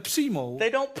 Dokud to nepřijmou, they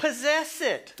don't possess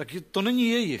it. tak to není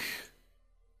jejich.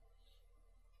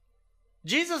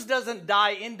 Jesus doesn't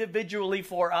die individually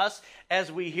for us as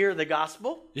we hear the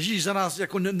gospel. Ježíš za nás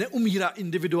jako neumírá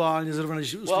individuálně, zrovna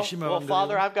když uslyšíme Well,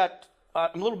 Father, evangelium.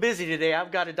 I'm a little busy today. I've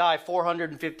got to die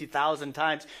 450,000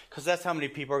 times because that's how many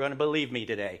people are going to believe me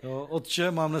today. Jo,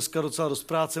 otče, mám dneska docela dost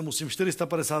práce, musím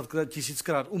 450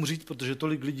 tisíckrát umřít, protože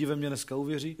tolik lidí ve mně dneska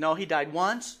uvěří. No, he died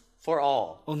once for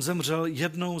all. On zemřel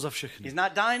jednou za všechny. He's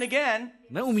not dying again.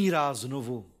 Neumírá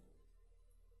znovu.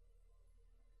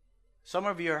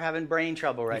 Some of you are having brain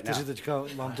trouble right Někteří now. teďka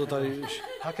vám to tady už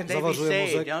How can they be zavařuje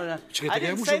saved? mozek. No. Počkejte, I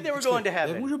didn't say they were going to jak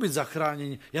heaven. můžou být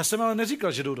zachráněni? Já jsem ale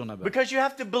neříkal, že jdou do nebe. Because you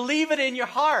have to believe it in your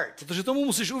heart. Protože tomu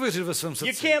musíš uvěřit ve svém You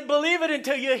srdci. can't believe it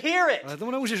until you hear it. Ale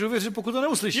tomu nemůžeš uvěřit, pokud to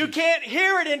neuslyšíš. You can't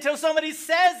hear it until somebody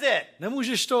says it.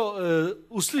 Nemůžeš to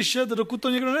uslyšet, dokud to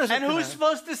někdo And neřekne. who's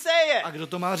supposed to say A it? kdo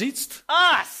to má říct?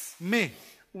 Us. My.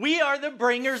 We are the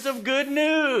bringers of good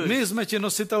news. My jsme ti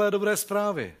nositelé dobré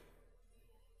zprávy.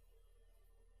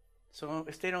 So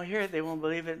if they don't hear it, they won't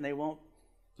believe it and they won't.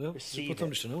 Jo? Receive Potom, it.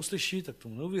 když to neuslyší, tak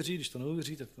tomu neuvěří, když to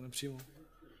neuvěří, tak to nepřijmou.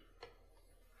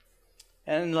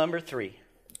 And number 3.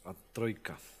 A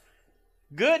trojka.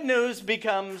 Good news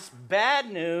becomes bad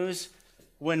news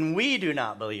when we do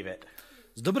not believe it.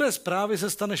 Z dobré zprávy se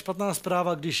stane špatná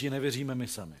zpráva, když ji nevěříme my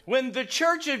sami. When the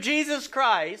Church of Jesus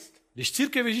Christ Když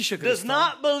církev Ježíše does Krista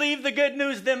not believe the good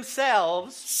news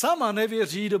themselves, sama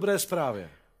nevěří dobré zprávě,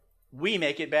 we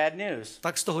make it bad news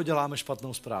tak z toho děláme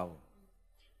špatnou zprávu.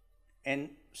 in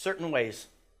certain ways.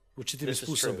 Určitými This is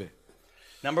způsoby. true.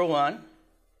 Number 1,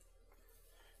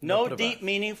 no Zaprvé. deep,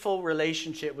 meaningful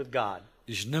relationship with God.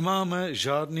 Když nemáme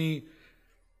žádný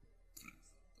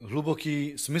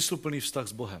hluboký, smysluplný vztah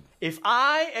s Bohem. If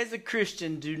I, as a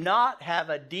Christian, do not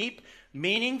have a deep,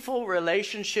 meaningful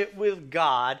relationship with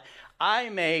God, I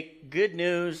make good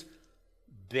news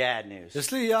bad news.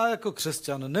 Jestli já jako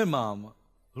křesťan nemám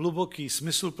hluboký,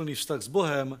 smysluplný vztah s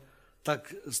Bohem,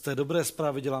 tak z té dobré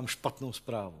zprávy dělám špatnou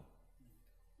zprávu.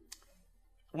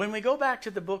 When we go back to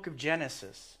the book of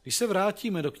Genesis, Když se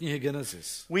vrátíme do knihy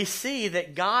Genesis, we see that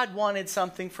God wanted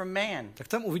something from man, tak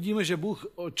tam uvidíme, že Bůh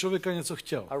od člověka něco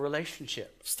chtěl. a relationship.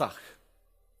 Vztah.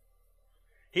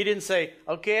 He didn't say,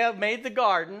 okay, I've made the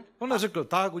garden. On neřekl,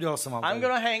 tak, udělal jsem vám I'm tady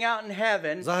going to hang out in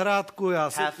heaven. zahrádku, já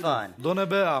se Have fun. do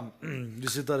nebe a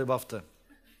když si tady bavte.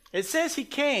 It says he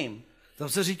came. Tam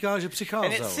se říká, že And it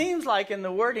přicházel. seems like in the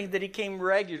wording that he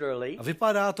came regularly A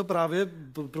vypadá to právě,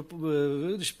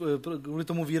 když kvůli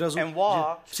tomu výrazu, And že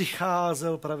walked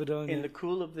přicházel in pravidelně, the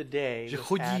cool of the day že with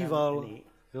chodíval, Adam and Eve,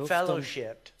 jo,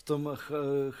 fellowshipped. v tom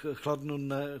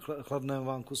chladném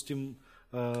vánku s tím,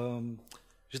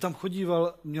 že tam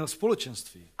chodíval, měl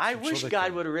společenství. s I tím wish člověkem.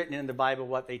 God would have written in the Bible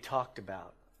what they talked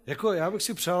about. Jako já bych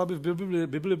si přál, aby v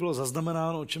Bibli bylo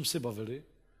zaznamenáno, o čem si bavili.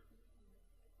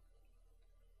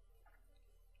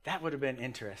 That would have been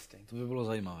interesting. To by bylo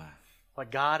zajímavé. What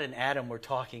God and Adam were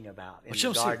talking about in O the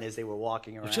čem si- garden as they were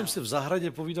walking O čem around. si v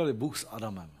zahradě povídali Bůh s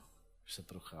Adamem, když se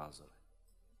procházeli.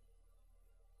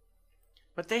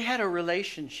 But they had a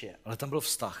relationship. Ale tam byl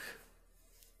vztah.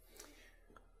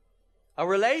 A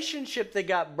relationship that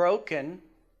got broken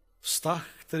Vztah,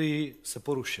 který se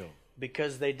porušil,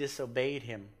 because they disobeyed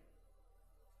him.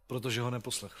 protože ho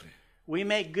neposlechli. We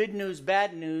make good news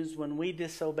bad news when we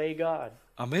disobey God.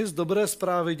 A my z dobré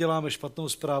zprávy děláme špatnou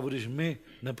zprávu, když my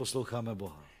neposloucháme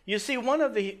Boha. You see, one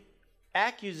of the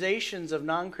accusations of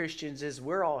non-Christians is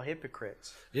we're all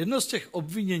hypocrites. Jedno z těch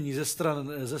obvinění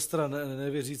ze stran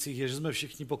nevěřících je, že jsme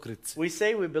všichni pokrytci. We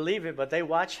say we believe it, but they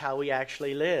watch how we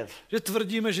actually live. Že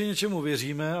tvrdíme, že něčemu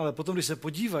věříme, ale potom, když se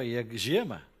podívají, jak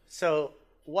žijeme, So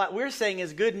what we're saying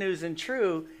is good news and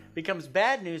true becomes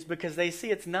bad news because they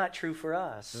see it's not true for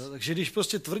us. jo, takže když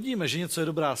prostě tvrdíme, že něco je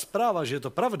dobrá zpráva, že je to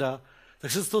pravda,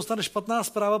 tak se z toho stane špatná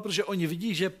zpráva, protože oni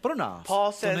vidí, že pro nás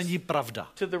Paul to says- není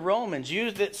pravda. To the Romans,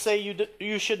 you that say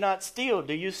you should not steal,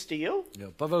 do you steal?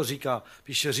 Jo, Pavel říká,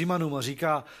 píše Římanům a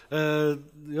říká,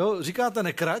 říkáte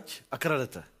nekrať a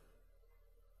kradete.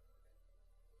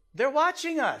 They're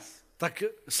watching us. Tak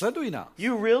sleduj nás.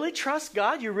 You really trust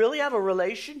God? You really have a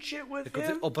relationship with Jako ty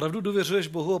him? opravdu důvěřuješ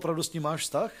Bohu, opravdu s ním máš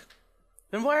vztah?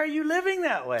 Then why are you living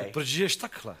that way? Proč žiješ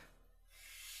takhle?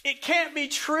 It can't be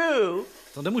true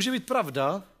To nemůže být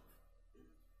pravda,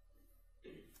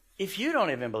 if you don't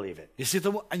even believe it. jestli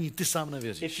tomu ani ty sám If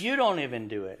nevěříš. you don't even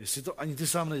do it. Jestli to ani ty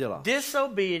sám neděláš.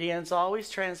 Disobedience always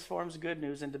transforms good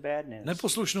news into bad news.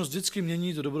 Neposlušnost vždycky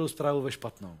mění tu dobrou zprávu ve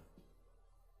špatnou.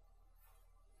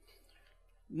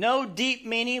 No deep,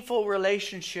 meaningful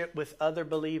relationship with other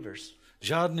believers.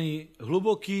 Žádný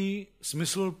hluboký,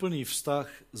 smysluplný vztah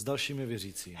s dalšími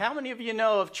věřícími. How many of you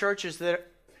know of churches that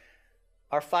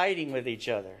are fighting with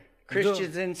each other?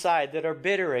 Christians inside that are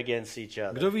bitter against each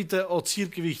other. Kdo víte o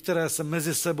církvích, které se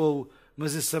mezi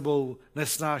sebou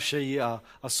nesnášejí a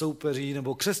soupeří,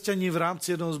 nebo křesťaní v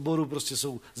rámci jednoho sboru prostě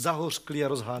jsou zahořklí a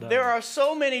rozhádaní. There are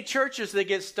so many churches that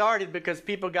get started because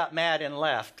people got mad and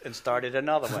left and started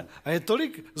another one. A je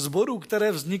tolik sborů,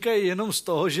 které vznikají jenom z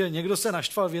toho, že někdo se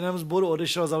naštval v jiném sboru,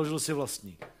 odešel a založil si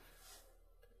vlastní.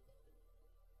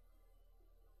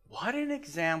 What an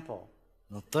example.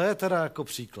 No to je teda jako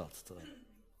příklad. To je.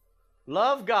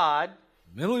 Love God,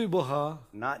 Miluj Boha,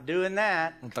 not doing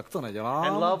that, no tak to and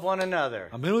nedělám. love one another.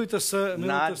 A milujte se Not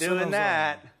navzájem. doing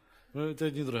that. Milujte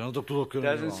jedni druhé. No to taky Doesn't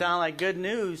nedělám. sound like good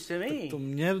news to me. To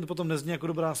mě potom nezní jako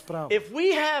dobrá zpráva. If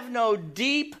we have no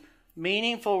deep,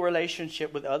 meaningful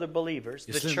relationship with other believers,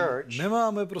 the Jestli church,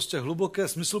 nemáme prostě hluboké,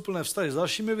 smysluplné vztahy s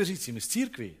dalšími věřícími, s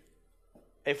církví,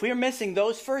 if we are missing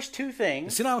those first two things,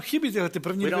 jestli nám chybí tyhle ty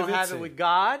první we dvě don't have it věci, with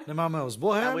God, nemáme ho s and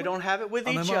Bohem we don't have it with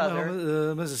a each nemáme ho other,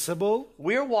 mezi sebou,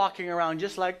 we're walking around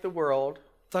just like the world,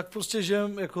 tak prostě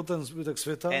žijeme jako ten zbytek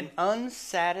světa. an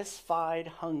unsatisfied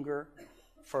hunger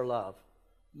for love.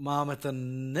 Máme ten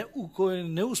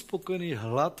neuspokojený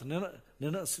hlad,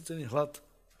 nenasycený hlad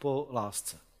po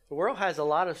lásce. The world has a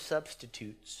lot of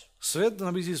substitutes, Svět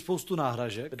nabízí spoustu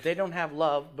náhražek, but they don't have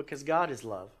love because God is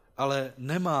love. ale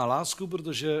nemá lásku,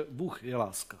 protože Bůh je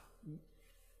láska.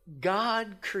 God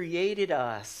created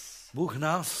us, Bůh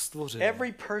nás stvořil.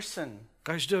 every person,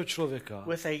 Každého člověka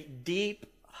with a deep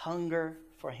hunger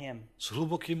for Him.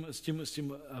 s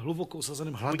tím hluboko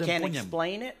usazeným We hladem po can't něm,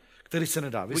 explain it. který se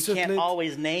nedá We can't vysvětlit,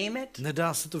 always name it.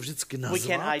 nedá se to vždycky We nazvat,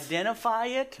 can't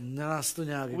identify it. nedá se to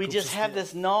nějak We jako just have přesně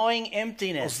this gnawing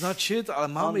emptiness označit, ale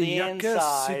máme the jakési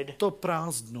inside to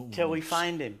prázdno, till we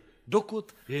find Him.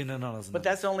 dokud jej But nenalezneme.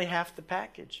 that's only half the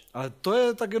package. Ale to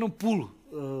je tak jenom půl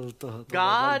toho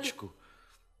balíčku.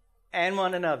 And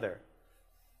one another.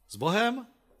 S Bohem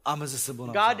a mezi sebou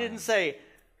God navzájem. didn't say,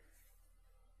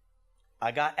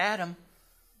 I got Adam.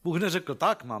 Bůh neřekl,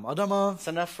 tak mám Adama, It's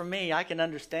enough for me. I can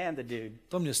understand the dude.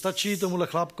 to mě stačí, tomuhle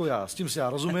chlápku s tím si já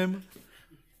rozumím.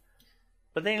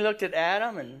 But then he looked at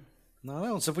Adam, and No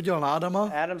ne, on se podíval na Adama,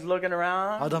 Adam's looking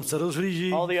around. Adam se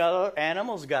rozhlíží, All the other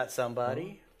animals got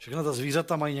somebody. všechna ta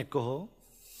zvířata mají někoho.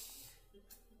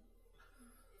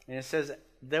 And it says,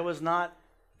 there was not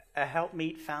a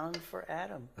helpmeet found for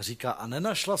Adam. A říká, a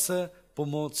nenašla se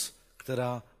pomoc,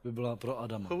 která by byla pro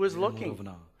Adama. Who was jemu looking?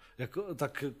 rovná.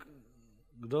 Tak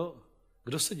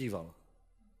kdo se díval?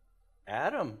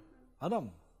 Adam.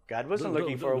 Adam. God wasn't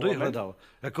looking for a Kdo ji woman. hledal?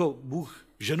 Jako Bůh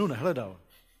ženu nehledal.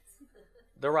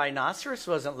 The rhinoceros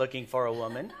wasn't looking for a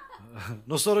woman.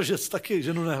 Nosorožec taky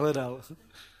ženu nehledal.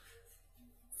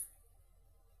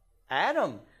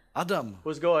 Adam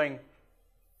was going,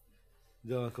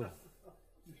 Dělal jako,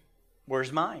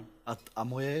 where's mine? a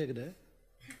moje je kde?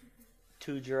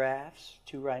 2 giraffes,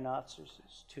 2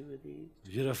 rhinoceroses, 2 of these.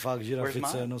 Žirafák, Where's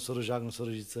žirafice, mine? nosorožák,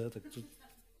 nosorožice. Tak to je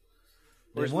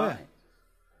Where's moje. mine?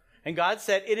 And God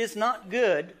said, it is not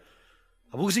good.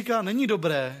 A Bůh říká, není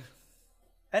dobré.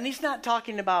 And he's not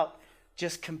talking about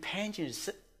just companions,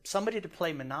 somebody to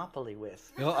play Monopoly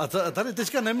with. Jo, a tady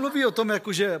teďka nemluví o tom,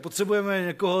 jako, že potřebujeme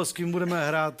někoho, s kým budeme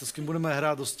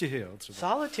hrát do stihy. Jo, třeba.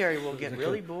 Solitary will get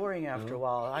really boring after a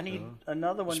while. I need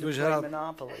another one to Když play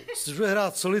Monopoly. Když bude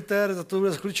hrát solitér, za to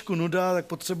bude chviličku nuda, tak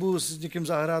potřebuji s někým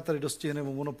zahrát tady do stihy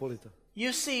nebo Monopolita.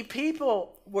 You see,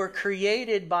 people were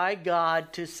created by God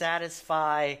to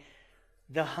satisfy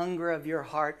the hunger of your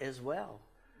heart as well.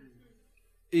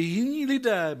 I jiní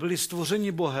lidé byli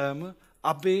stvořeni Bohem,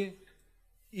 aby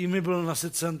jimi byl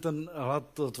nasycen ten hlad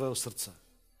toho tvého srdce.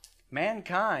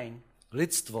 Mankind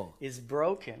Lidstvo is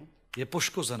broken je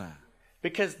poškozené.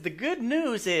 because the good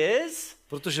news is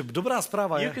Protože dobrá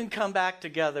zpráva you je, can come back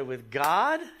together with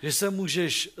God že se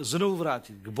můžeš znovu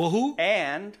vrátit k Bohu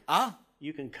and a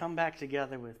you can come back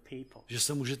together with people. že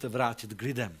se můžete vrátit k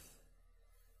lidem.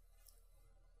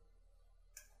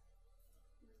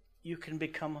 You can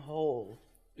become whole.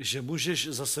 Že můžeš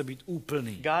zase být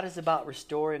úplný. God is about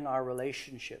restoring our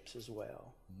relationships as well.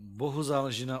 Bohu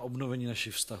záleží na obnovení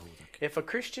našich vztahů. Taky. If a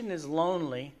Christian is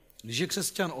lonely, Když je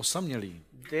křesťan osamělý,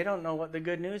 they don't know what the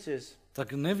good news is.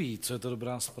 tak neví, co je to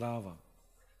dobrá zpráva.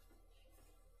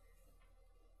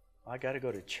 I got to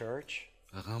go to church.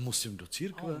 Já musím do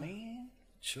církve. Oh, man.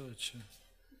 Člověče.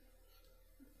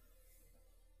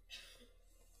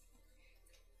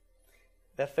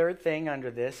 The third thing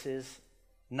under this is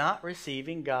not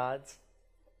receiving God's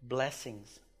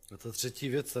blessings. A ta třetí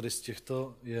věc tady z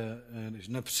těchto je, když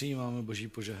nepřijímáme Boží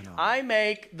požehnání. I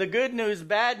make the good news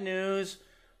bad news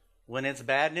when it's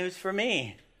bad news for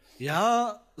me.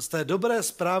 Já z té dobré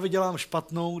zprávy dělám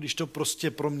špatnou, když to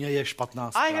prostě pro mě je špatná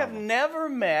I zpráva. have never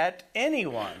met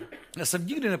anyone Já jsem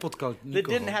nikdy nepotkal that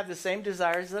nikoho, didn't have the same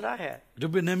desires that I had. kdo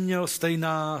by neměl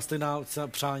stejná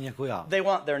přání jako já. They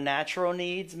want their natural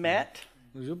needs met.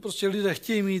 Takže prostě lidé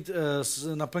chtějí mít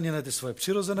naplněné ty svoje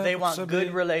přirozené They want potřeby,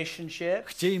 good relationships,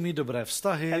 chtějí mít dobré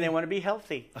vztahy and they want to be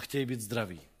healthy. a chtějí být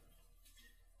zdraví.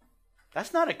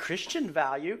 That's not a Christian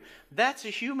value. That's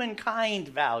a humankind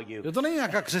value. Jo, to není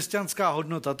nějaká křesťanská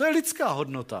hodnota, to je lidská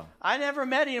hodnota. I never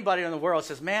met anybody in the world who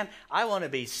says, man, I want to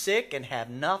be sick and have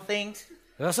nothing.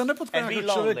 Já jsem nepotkal And be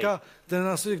nějakého člověka,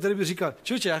 který by říkal,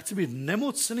 člověče, já chci být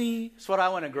nemocný, That's what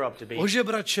I want to grow up to be.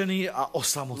 ožebračený a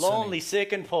osamocený. Lonely,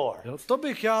 sick, and poor. Jo, to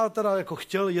bych já teda jako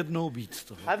chtěl jednou být.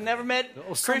 Toho. I've never met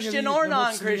osamělý, Christian or nemocný a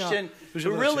non-Christian who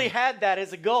ožebračený. really had that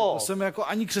as a goal. To jsem jako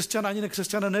ani křesťan, ani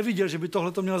nekřesťan neviděl, že by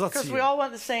tohle to měl za Because cíl. we all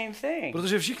want the same thing.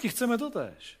 Protože všichni chceme to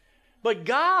též. But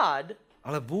God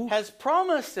Ale Bůh has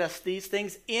promised us these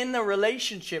things in the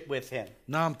relationship with Him.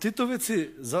 nám tyto věci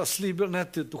zaslíbil, ne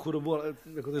tu chudobu, ale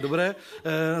jako ty dobré,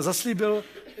 zaslíbil,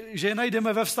 že je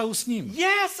najdeme ve vztahu s ním.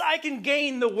 Yes, I can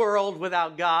gain the world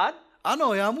without God,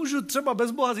 Ano, já můžu třeba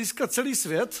bez Boha získat celý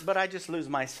svět, but I just lose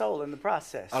my soul in the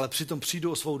process. ale přitom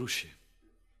přijdu o svou duši.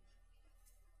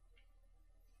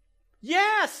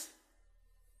 Yes,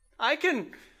 I can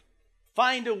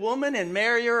find a woman and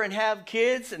marry her and have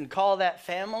kids and call that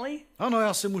family. Ano,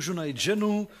 já si můžu najít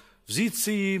ženu, vzít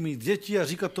si ji, mít děti a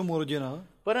říkat tomu rodina,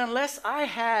 But unless I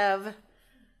have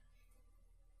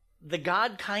the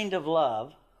God kind of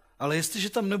love, ale jestliže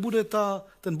tam nebude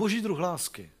ten boží druh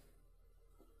lásky,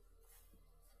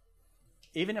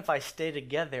 even if I stay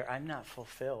together, I'm not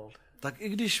fulfilled. tak i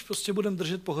když prostě budeme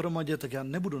držet pohromadě, tak já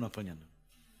nebudu naplněn.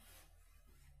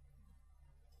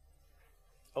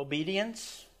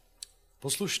 Obedience,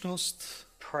 Poslušnost,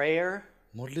 prayer,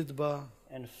 modlitba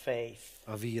and faith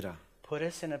a víra put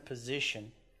us in a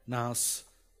position nás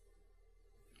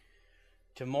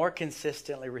to more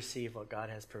consistently receive what God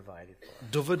has provided for us.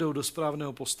 dovedou do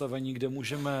správného postavení, kde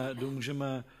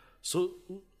můžeme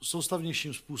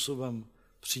soustavnějším způsobem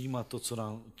přijímat to,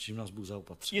 čím nás Bůh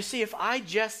zaopatří. You see, if I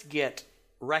just get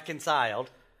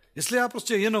reconciled, Jestli já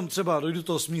prostě jenom třeba dojdu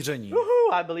toho smíření,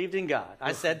 woohoo, I believed in God.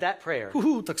 I said that prayer.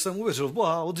 tak jsem uvěřil v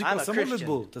Boha, I'm odříkal a jsem Christian.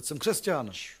 modlitbu, teď jsem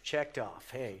křesťan. Checked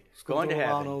off. Hey, going to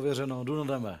Zkontrolováno, heaven. ověřeno, jdu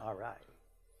na nebe. All right.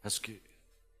 Hezky.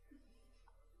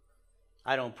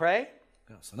 I don't pray.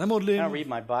 Já se I nemodlím, don't read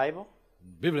my Bible.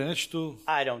 Bibli nečtu,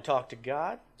 I don't talk to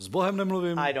God. s Bohem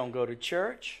nemluvím, I don't go to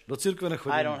church. do církve I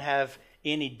nechodím, don't have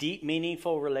any deep,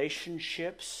 meaningful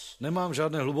relationships nemám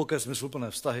žádné hluboké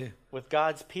smysluplné vztahy with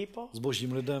God's people. s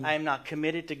božím lidem, I am not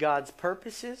committed to God's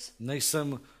purposes.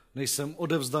 nejsem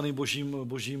odevzdaný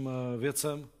božím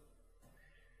věcem,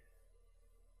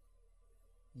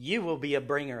 You will be a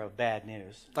bringer of bad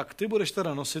news. tak ty budeš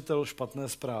teda nositel špatné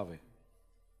zprávy.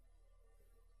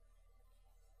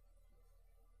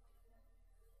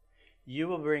 You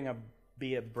will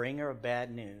be a bringer of bad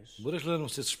news Budeš lidem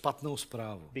nosit špatnou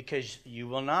zprávu, because you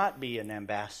will not be an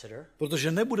ambassador.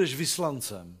 protože nebudeš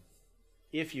vyslancem.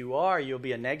 If you are, you'll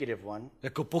be a negative one.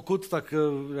 Jako pokud, tak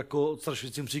jako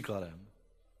odstrašujícím příkladem.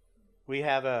 We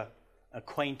have a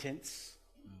acquaintance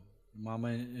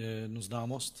Máme jednu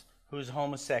známost, who's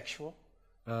homosexual,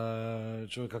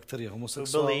 člověka, který je who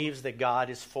homosexuál, believes that God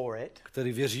is for it,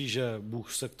 který věří, že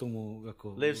Bůh se k tomu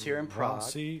jako Lives here in Prague.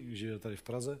 hlásí, žije tady v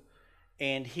Praze.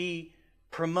 and he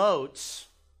promotes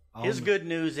his good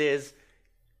news is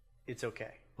it's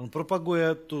okay. On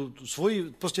propaguje tu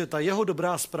svoji, prostě ta jeho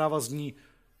dobrá zpráva zní,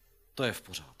 to je v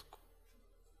pořádku.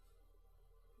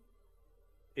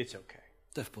 It's okay.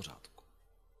 To je v pořádku.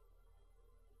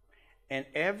 And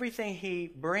everything he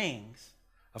brings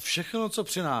A všechno, co is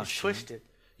přináší, twisted.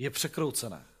 je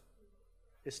překroucené.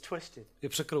 It's twisted. Je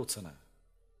překroucené.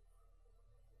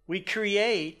 We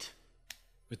create,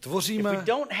 My if tvoříme, we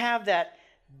don't have that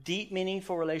deep,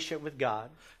 meaningful relationship with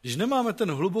God, když nemáme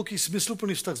ten hluboký,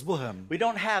 smysluplný vztah s Bohem, we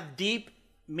don't have deep,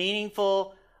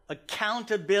 meaningful,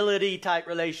 accountability type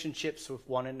relationships with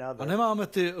one a another. nemáme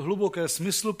ty hluboké,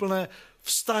 smysluplné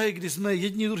vztahy, kdy jsme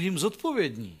jedni druhým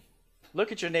zodpovědní.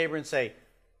 Look at your neighbor and say,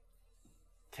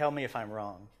 tell me if I'm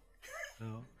wrong.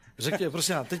 Jo. Řekně,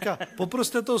 prosím vás, teďka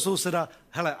poproste toho souseda,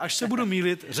 hele, až se budu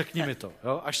mýlit, řekni mi to.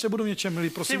 Jo? Až se budu něčem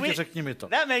mýlit, prosím tě, řekni mi to.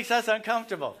 That makes us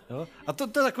uncomfortable. Jo? A to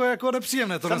je takové jako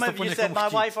nepříjemné, to Some to of po you said, někomu my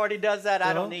chtít. wife already does that, I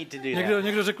Jo? don't need to do that.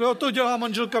 Někdo řekl, jo, to dělá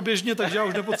manželka běžně, takže já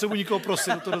už nepotřebuji nikoho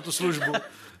prosit do tu službu.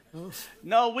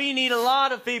 No, we need a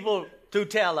lot of people to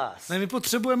tell us. Ne, my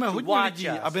potřebujeme hodně watch lidí,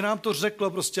 us. aby nám to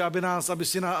řeklo, prostě, aby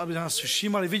nás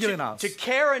všímali, viděli nás. To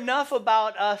care enough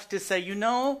about us to say, you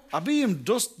know, Aby jim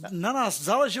dost na nás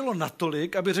záleželo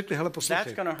natolik, aby řekli, hele, that's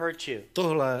poslouchej, going to hurt you.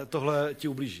 tohle ti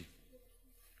ublíží.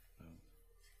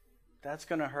 That's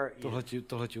going to hurt you.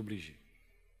 Tohle ti ublíží.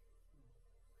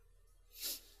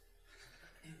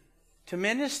 To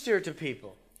minister to people.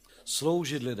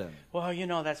 Sloužit lidem. Well, you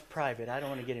know, that's private. I don't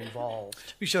want to get involved.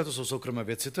 Víš, to jsou soukromé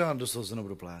věci, to já do toho se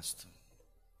nebudu plést.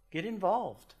 Get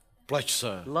involved. Pleč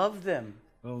se. Love them.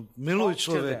 No, miluj Talk to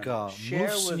člověka, them. Share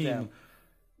mluv s with ním. them.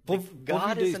 God is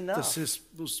Povídejte enough. si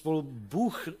spolu.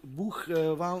 Bůh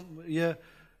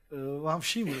vám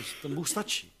vším, ten Bůh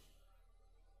stačí.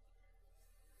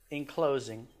 In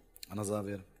closing, A na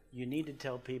závěr. you need to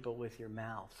tell people with your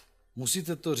mouth.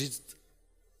 Musíte to říct,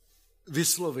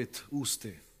 vyslovit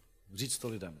ústy. Říct to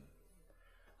lidem.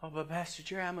 Oh, but Pastor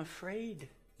Jerry, I'm afraid.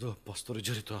 Pastor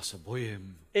Jerry, to já se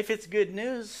bojím. If it's good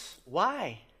news,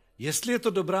 why? Jestli je to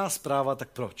dobrá zpráva, tak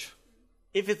proč?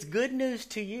 If it's good news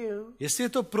to you, Jestli je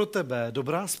to pro tebe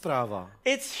dobrá zpráva,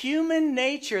 it's human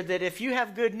nature that if you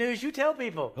have good news, you tell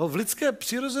people. v lidské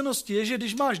přirozenosti je, že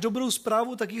když máš dobrou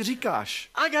zprávu, tak ji říkáš.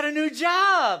 I got a new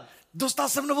job. Dostal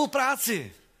jsem novou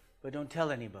práci. But don't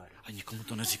tell anybody. A nikomu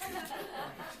to neříkej.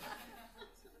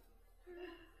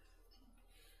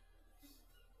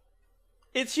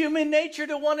 It's human nature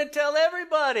to want to tell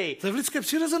everybody. To je v lidské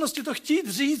přirozenosti to chtít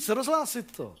říct,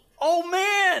 rozhlásit to. Oh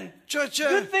man, Čoče,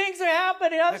 good things are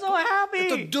happening. I'm so happy. je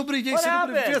to dobrý, děj What se dobré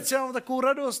happened? věci, já mám takovou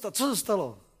radost. A co se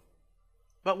stalo?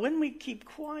 But when we keep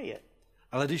quiet,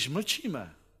 Ale když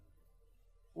mlčíme,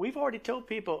 we've already told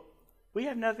people we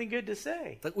have nothing good to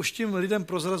say. tak už tím lidem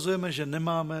prozrazujeme, že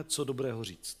nemáme co dobrého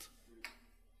říct.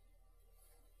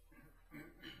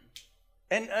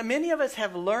 And many of us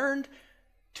have learned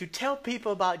to tell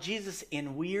people about Jesus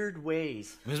in weird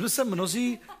ways. My jsme se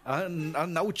mnozí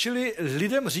naučili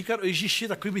lidem říkat o Ježíši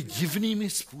takovými divnými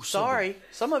způsoby. Sorry,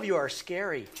 some of you are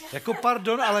scary. Jako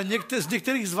pardon, ale z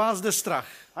některých z vás jde strach.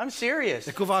 I'm serious.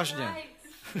 Jako vážně.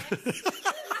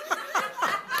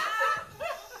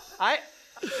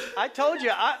 I told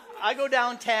you, I go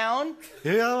downtown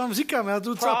Já vám říkám, já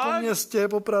tu třeba po Prague? městě,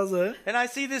 po Praze. and I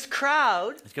see this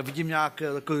crowd Teďka vidím nějaký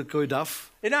takový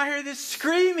dav. and I hear this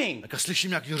screaming. Tak slyším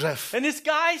nějaký řev. And this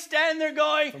guy standing there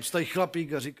going, Tam stojí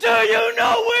chlapík a říká, do you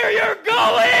know where you're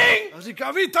going? a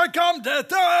říká, víte, kam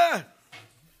jdete?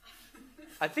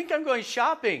 I think I'm going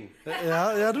shopping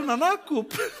Já jdu na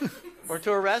nákup. or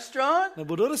to a restaurant.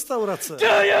 Nebo do restaurace. Do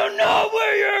you know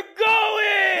where you're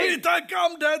going? Víte,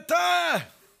 kam jdete?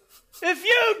 If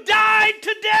you died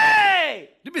today,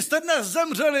 Kdybyste dnes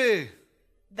zemřeli.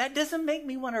 that doesn't make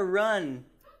me want to run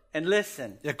and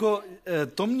listen. Jako,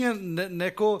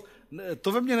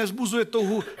 to ve mně nezbuzuje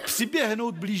touhu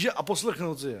přiběhnout blíže a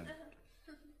poslechnout si je.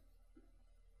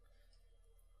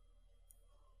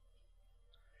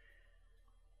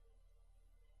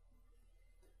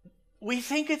 We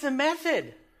think it's a method.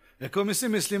 Jako my si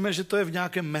myslíme, že to je v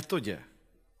nějaké metodě.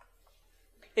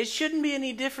 It shouldn't be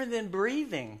any different than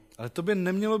breathing. Ale to by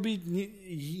nemělo být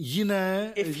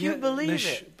jiné If you believe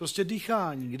než it. prostě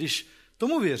dýchání. Když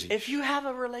tomu věříš, If you have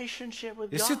a relationship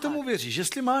with jestli tomu God, věříš,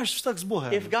 jestli máš vztah s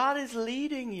Bohem, if God is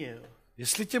leading you,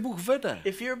 jestli tě Bůh vede,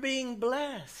 if you're being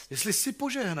blessed, jestli jsi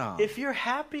požehná, if you're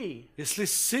happy, jestli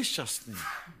jsi šťastný,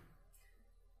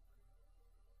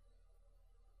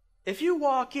 if you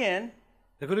walk in,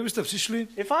 jako kdybyste přišli,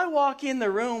 if I walk in the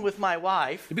room with my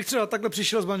wife, kdybych třeba takhle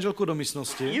přišel s manželkou do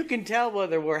místnosti, you can tell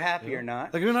whether we're happy or not.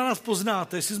 tak vy na nás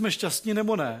poznáte, jestli jsme šťastní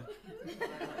nebo ne.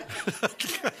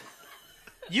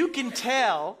 You can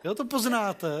tell. Jo, to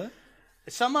poznáte.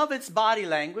 Some of it's body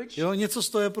language. Jo, něco z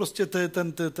toho je prostě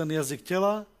ten jazyk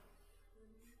těla.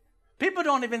 People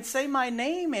don't even say my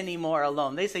name anymore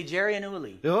alone. They say Jerry and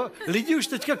Uli. Jo, lidi už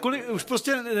teďka už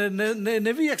prostě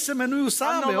neví, jak se jmenuju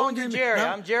sám. I'm no jo? longer Jerry,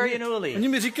 I'm Jerry and Uli. Oni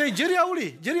mi říkají Jerry a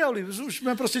Uli, už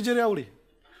jsme prostě Jerry a Uli.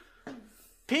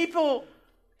 People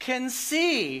can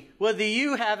see whether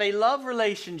you have a love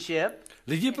relationship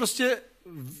Lidi prostě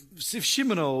si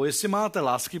všimnou, jestli máte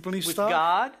láskyplný with vztah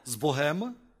God, s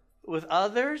Bohem, with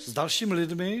others, s dalšími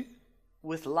lidmi,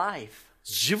 with life.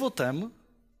 s životem.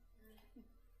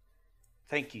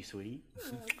 Thank you, sweetie.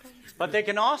 But they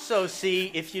can also see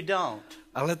if you don't.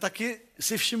 Ale taky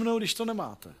si všimnou, když to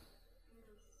nemáte.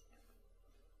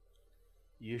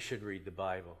 You should read the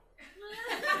Bible.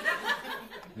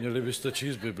 Měli byste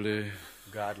číst Bibli.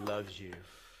 God loves you.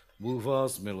 Bůh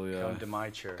vás miluje. Come to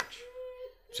my church.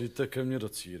 Přijďte ke mně do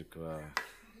církve.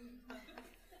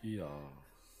 Já.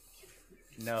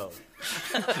 No.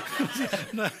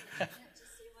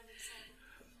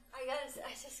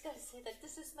 I just gotta say that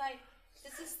this is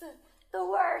the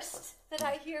worst that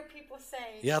I hear people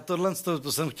say. Já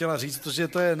to jsem chtěla říct, protože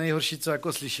to je nejhorší, co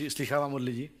jako slychávám od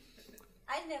lidí.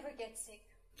 I never get sick.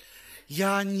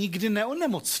 Já nikdy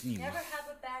neonemocním. Never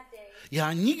have a bad day.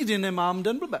 Já nikdy nemám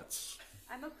den blbec.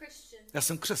 I'm a Christian. Já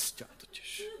jsem křesťan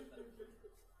totiž.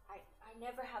 I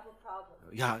never have a problem.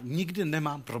 Já nikdy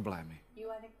nemám problémy. You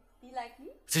want to be like me?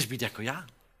 Chceš být jako já?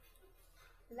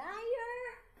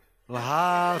 Liar.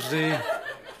 Lháři.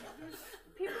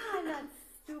 People are not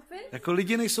stupid. Jako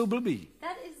lidi nejsou blbí.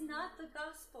 That is not the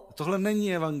gospel. Tohle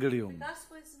není evangelium. The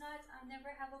gospel is not I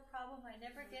never have a problem, I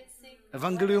never get sick.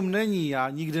 Evangelium není, já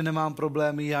nikdy nemám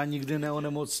problémy, já nikdy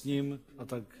neonemocním a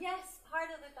tak. Yes, part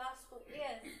of the gospel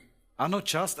is Ano,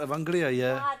 část evangelia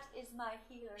je, God is my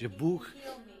healer. že He Bůh can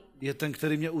heal me. je ten,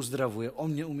 který mě uzdravuje.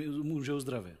 On mě může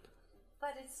uzdravit.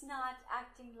 But it's not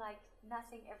acting like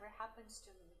nothing ever happens to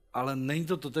me. Ale není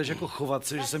to totéž jako chovat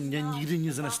se, že se mně nikdy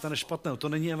nic nestane špatného. To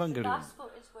není The evangelium. gospel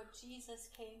is what Jesus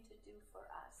came to do for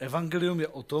us. Evangelium je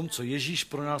o tom, co Ježíš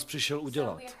pro nás přišel So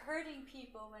udělat. we're hurting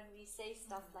people when we say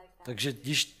stuff like that. Takže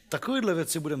když takovéhle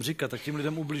věci budeme říkat, tak tím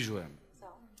lidem ubližujeme.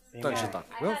 So Takže tak,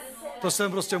 jo? To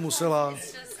jsem prostě musela.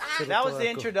 That was the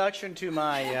introduction to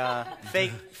my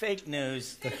fake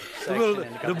news To byl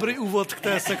section. dobrý úvod k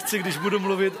té sekci, když budu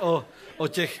mluvit o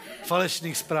těch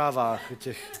falešných zprávách, o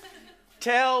těch...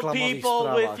 Tell klamavých people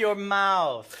zprávách. with your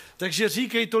mouth, Takže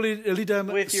říkej to lidem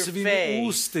With your svými face.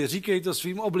 ústy, říkej to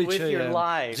svým your obličejem,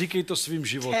 life. říkej to svým Tell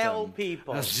životem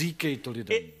people. a říkej to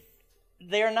lidem.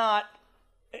 they're not.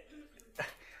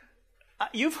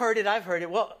 You've heard it, I've heard it.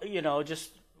 Well,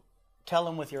 just tell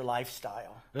them with your lifestyle.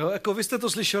 Jo, jako vy jste to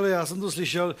slyšeli, já jsem to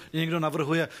slyšel, někdo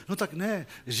navrhuje, no tak ne,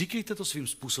 říkejte to svým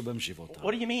způsobem života.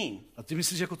 What do you mean? A ty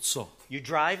myslíš jako co? You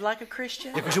drive like a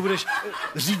Christian? Jako, že budeš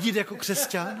řídit jako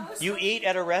křesťan? You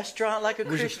eat at a restaurant like a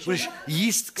Christian? Budeš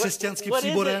jíst křesťanským What is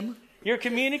příborem? it? You're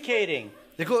communicating.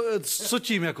 Jako, co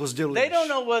tím jako They sděluješ? don't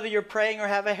know whether you're praying or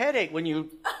have a headache when you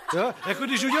Jo? Jako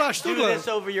když uděláš do tohle, this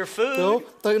over your food. jo,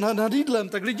 tak nad jídlem,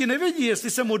 tak lidi nevědí,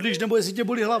 jestli se modlíš nebo jestli tě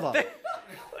bolí hlava.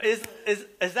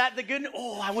 Is that the good?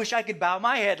 Oh, I wish I could bow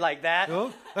my head like that.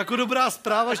 Jo? Jako dobrá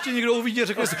zpráva, ještě někdo uvidí a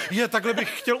řekne si, takhle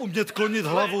bych chtěl umět klonit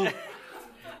hlavu.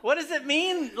 What does it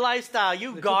mean, lifestyle?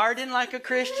 You garden like a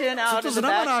Christian Co out to in the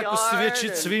znamená jako backyard?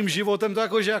 svědčit svým životem? To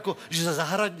jako, že za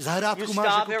zahrádku You máš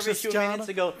stop jako every few křesťan. minutes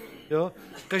and go, Jo?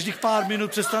 Každých pár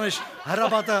minut přestaneš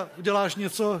hrabat a uděláš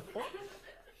něco.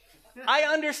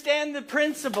 I understand the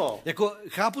principle. Jako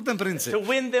chápu ten princip. To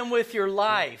win them with your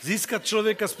life. Získat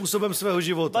člověka způsobem svého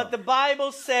života. But the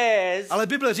Bible says Ale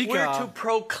Bible we're říká, to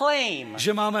proclaim.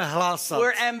 že máme hlásat.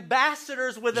 We're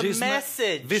ambassadors with a Že jsme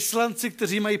message. vyslanci,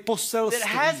 kteří mají That has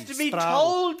poselství, to be zprávu,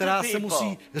 told to která se people.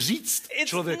 musí říct It's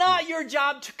člověku. not your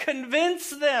job to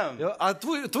convince them. Jo? A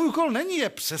tvůj úkol není je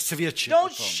přesvědčit o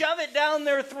Don't tom. shove it down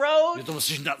their Je throat. to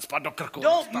musíš spát do krku.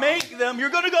 Don't make them. You're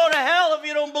going to go to hell if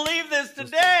you don't believe this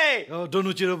today. Jo,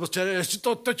 donutit do prostě, jestli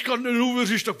to teďka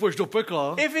neuvěříš, tak půjdeš do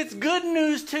pekla. If it's good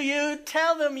news to you,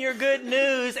 tell them your good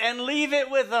news and leave it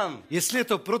with them. Jestli je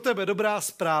to pro tebe dobrá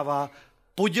zpráva,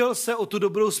 poděl se o tu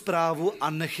dobrou zprávu a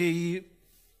nechej ji,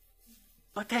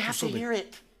 But they have to hear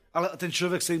it. ale ten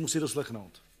člověk se jí musí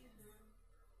doslechnout.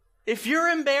 If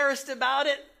you're embarrassed about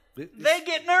it, they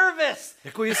get nervous.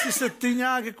 Jako jestli se ty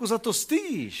nějak jako za to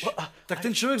stydíš, tak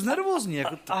ten člověk znervózní.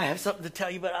 Jako I have something to tell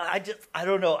you, but I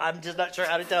don't know. I'm just not sure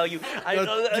how to tell you.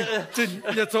 chci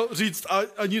něco říct a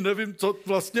ani nevím, co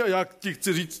vlastně, jak ti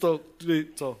chci říct to,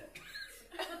 co.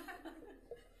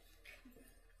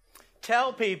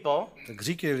 Tell people Tak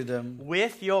říkej lidem,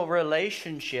 with your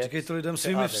relationship říkej to lidem to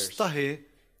svými others. vztahy,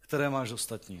 které máš s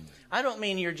ostatními. I don't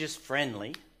mean you're just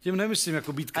friendly. Tím nemyslím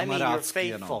jako být I mean you're kamarádský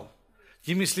jenom. faithful.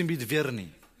 Tím myslím být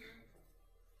věrný.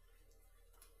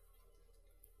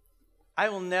 I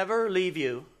will never leave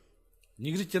you.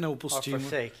 Nikdy tě Or neupustím,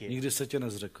 forsake you. nikdy se tě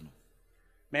nezřeknu.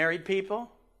 Married people,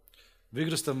 Vy,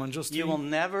 kdo jste v manželství, you will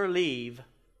never leave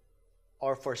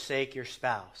or forsake your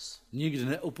spouse. nikdy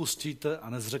neopustíte a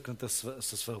nezřeknete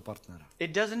se svého partnera.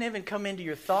 It doesn't even come into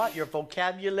your thought, your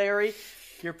vocabulary,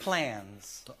 your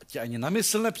plans. To ti ani na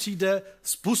mysl nepřijde,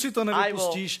 z pusy to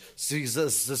nevypustíš,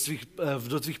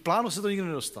 do tvých plánů se to nikdy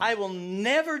nedostane. I will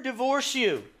never divorce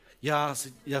you Já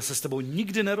se s tebou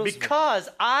nikdy nerozvedu,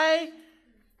 because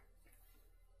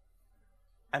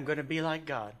I'm going to be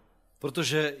like God.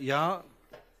 protože já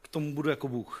k tomu budu jako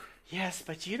Bůh. Yes,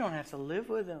 but you don't have to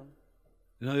live with them.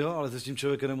 No jo, ale ty s tím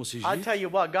člověkem nemusíš I'll žít. tell you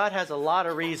what, God has a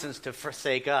lot of reasons to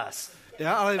forsake us.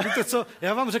 Ale víte co,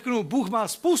 já vám řeknu, Bůh má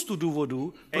spoustu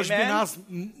důvodů, proč by Amen. nás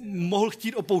mohl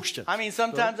chtít opouštět. I mean,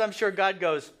 sometimes I'm sure God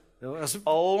goes, Jo,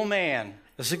 oh man,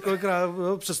 já si kolikrát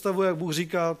představuji, jak Bůh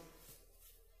říká,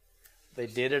 they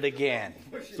did it again.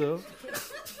 jo,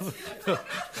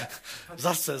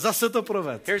 zase to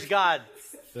proved. Here's God.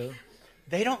 Jo,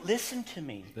 They don't listen to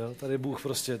me. jo, tady Bůh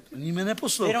prostě, oni mě They don't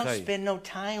neposlouchají. spend no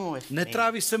time with me.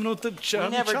 Netráví se mnou ten We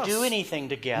never čas. do anything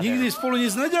together. Nikdy spolu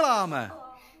nic neděláme.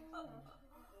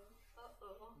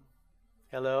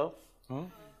 Hello?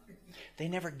 No? They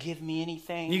never give me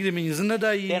anything. Nikdy mi nic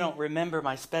nedají, They don't remember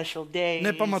my special days.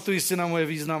 nepamatují si na moje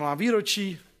významná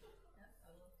výročí,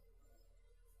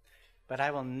 But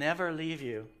I will never leave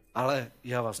you. ale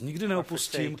já vás nikdy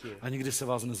neopustím forsake you. a nikdy se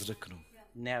vás nezřeknu.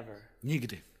 Never.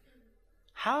 Nikdy.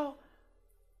 How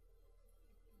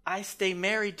I stay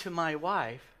married to my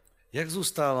wife, Jak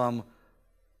zůstávám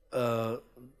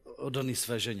oddaný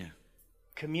své ženě?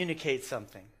 communicate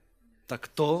something. Tak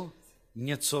to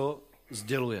něco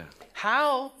sděluje.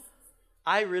 How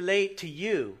I relate to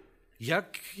you,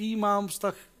 Jaký mám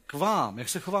vztah k vám? Jak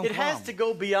se chovám it k has vám? to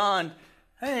go beyond,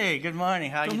 hey, good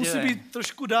morning, how To you musí doing? být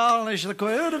trošku dál, než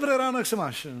takové, jo, dobré ráno, jak se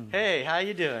máš? Hey, how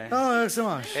you doing? Jak se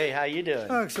máš? Hey, how you doing?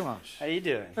 Jak se máš? How you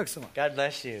doing? Jak se máš? God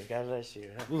bless you. God bless you.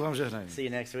 Bůh vám žehnaj. See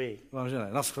you next week. Vám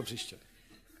žehnaj. Naschle příště.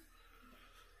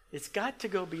 It's got to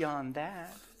go beyond that.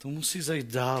 To musí zajít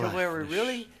dále. To where we než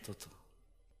really toto.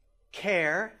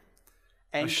 care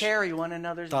and Až carry one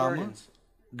another's Tam, burdens.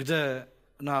 kde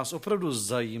nás opravdu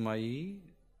zajímají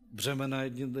břemena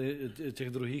těch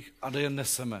druhých a kde je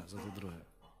neseme za ty druhé.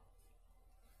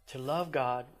 To love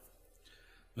God,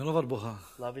 Milovat Boha,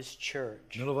 love His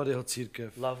church, milovat jeho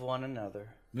církev, love one another.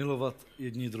 milovat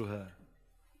jedni druhé.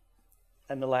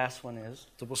 And the last one is,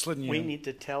 To poslední we je, need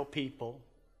to tell people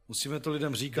musíme to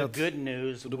lidem the říkat good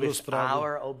news dobrou with zprávu.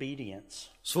 our obedience.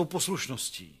 Svou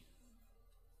poslušností.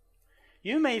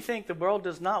 You may think the world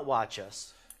does not watch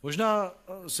us. Možná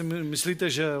si myslíte,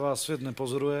 že vás svět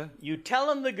nepozoruje. You tell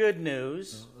them the good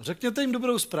news, Řekněte jim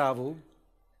dobrou zprávu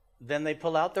then they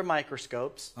pull out their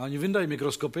microscopes a oni vyndají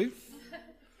mikroskopy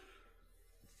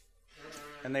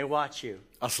and they watch you.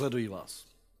 a sledují vás.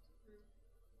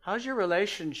 How's your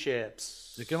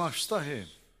relationships? Jaké máš vztahy?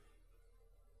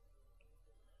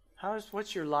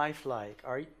 What's your life like?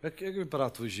 Jak vypadá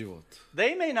tvůj život?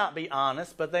 They may not be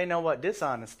honest, but they know what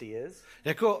dishonesty is.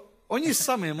 Jako oni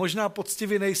sami možná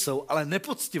poctiví nejsou, ale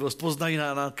nepoctivost poznají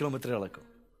na kilometry daleko.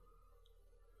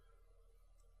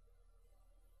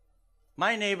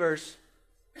 My neighbors,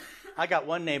 I got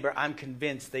one neighbor, I'm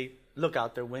convinced they look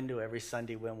out their window every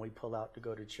Sunday when we pull out to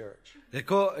go to church.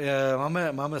 Jako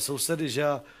máme sousedy, že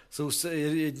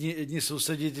jedni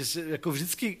sousedi, jako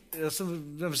vždycky,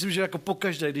 já myslím, že jako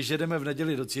pokaždé, když jedeme v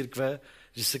neděli do církve,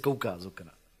 že se kouká z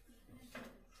okna.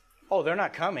 Oh, they're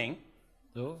not coming.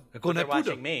 Jo? Jako They're nepůjdou.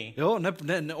 watching me. Jo,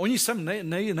 oni sem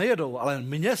nejedou, ale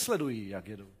mě sledují, jak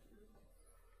jedou.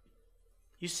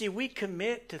 You see, we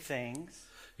commit to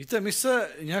things Víte, my se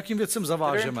nějakým věcem that are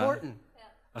zavážeme important.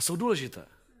 a jsou důležité.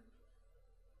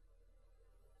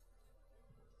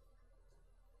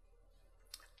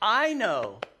 I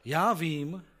know Já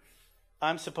vím,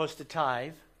 I'm supposed to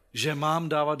tithe, že mám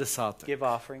dávat desátek, give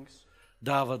offerings,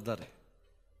 dávat dary,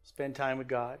 spend time with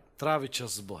God, trávit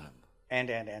čas s Bohem. and.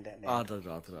 A tak.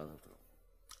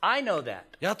 I know that.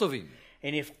 Já to vím.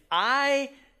 And if I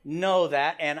know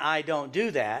that and I don't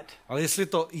do that, Ale jestli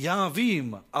to já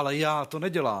vím, ale já to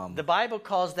nedělám, the Bible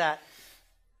calls that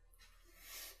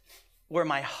where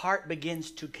my heart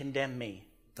begins to condemn me.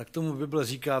 tak tomu Bible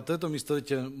říká, to je to místo,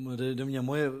 kde mě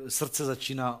moje srdce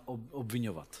začíná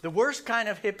obvinovat. The worst kind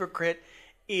of hypocrite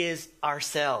is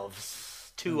ourselves,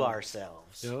 to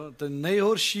ourselves. Jo? Ten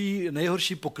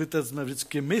nejhorší pokrytec jsme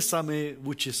vždycky my sami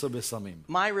vůči sobě samým.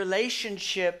 My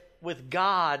relationship with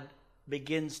God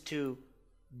begins to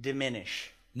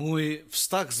diminish. Můj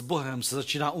vztah s Bohem se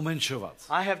začíná umenšovat.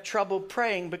 I have trouble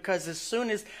praying because as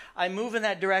soon as I move in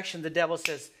that direction, the devil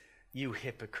says, you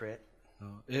hypocrite.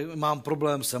 Mám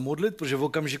problém se modlit, protože v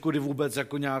okamžiku, kdy vůbec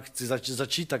jako nějak chci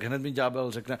začít, tak hned mi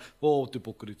ďábel řekne, ty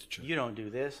pokrytče. You don't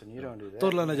do this and you don't do that.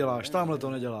 Tohle neděláš, tamhle to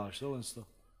neděláš, tohle to.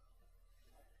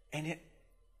 And it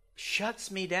shuts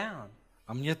me down.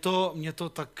 A mě to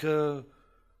tak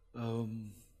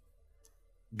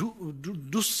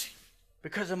dusí.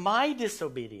 Because of my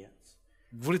disobedience.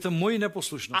 Kvůli té mojí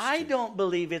neposlušnosti. I don't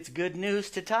believe it's good news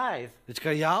to tithe.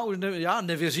 Teďka já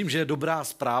nevěřím, že je dobrá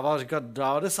zpráva říkat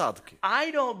dávat desátky.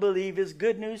 I don't believe it's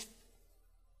good news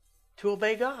to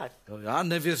obey God. Já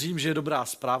nevěřím, že je dobrá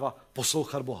zpráva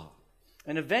poslouchat Boha.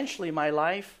 And eventually my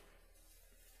life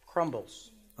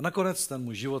crumbles. A nakonec ten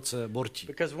můj život se bortí.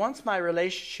 Because once my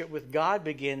relationship with God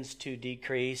begins to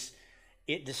decrease,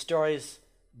 it destroys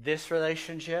this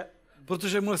relationship.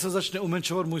 Protože jakmile se začne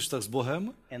umenšovat můj vztah s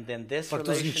Bohem, And then this pak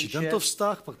to zničí tento relationship,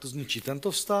 vztah, pak to zničí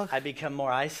tento vztah, I become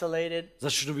more isolated.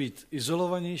 začnu být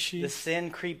izolovanější, The sin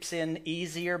creeps in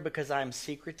easier because I'm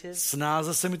secretive.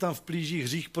 snáze se mi tam vplíží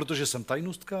hřích, protože jsem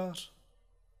tajnůstkář,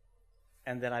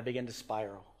 And then I begin to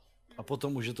spiral. a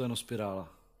potom už je to jenom spirála.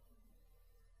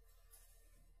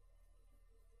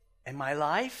 And my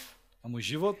life A můj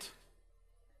život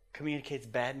communicates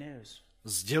bad news.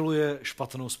 sděluje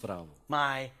špatnou zprávu.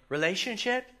 My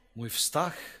relationship Můj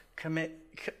vztah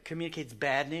communicates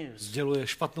bad news. sděluje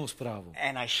špatnou zprávu.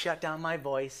 And I shut down my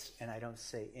voice and I don't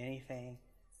say anything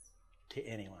to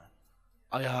anyone.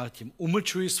 A já tím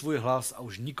umlčuji svůj hlas a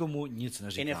už nikomu nic And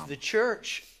if neříkám. the church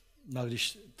No,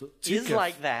 když to is církev,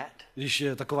 like that, když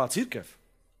je taková církev,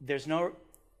 there's no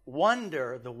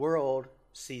wonder the world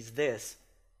sees this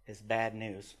as bad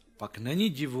news. pak není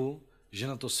divu, že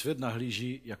na to svět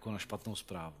nahlíží jako na špatnou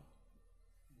zprávu.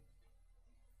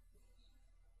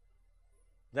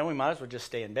 Then we might as well just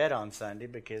stay in bed on Sunday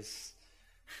because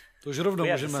To už rovnou we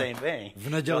have the můžeme same thing. v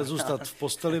neděli zůstat v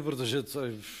posteli, protože to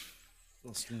je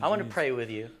vlastně... I want to pray with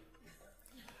you.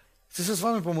 Chci se s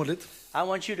vámi pomodlit I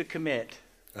want you to commit.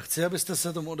 a chci, abyste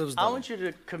se tomu I odevzdali, want you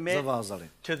to commit zavázali.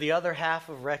 to the other half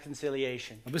of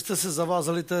reconciliation. Abyste se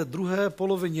zavázali té druhé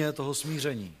polovině toho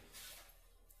smíření.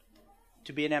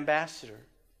 To be an ambassador,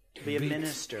 to be a Být-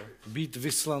 minister. Být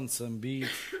vyslancem, být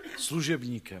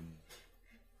služebníkem.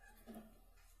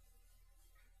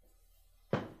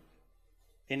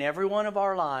 In every one of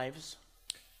our lives,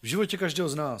 V životě každého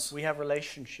z nás we have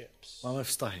relationships. máme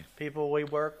vztahy. People we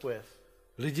work with,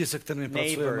 Lidi, se kterými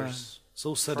pracujeme, neighbors,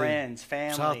 sousedy, friends,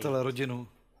 family. přátelé, rodinu.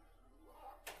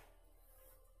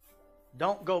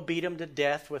 Don't go beat them to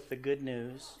death with the good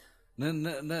news.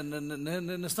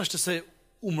 Nesnažte se je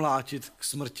umlátit k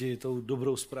smrti tou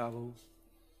dobrou zprávou.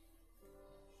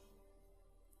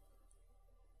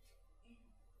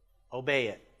 Obey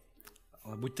it.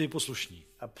 Ale buďte jí poslušní.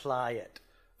 Apply it.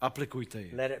 Aplikujte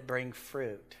ji. Let it bring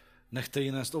fruit. Nechte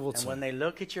jí nést And ovoce. when they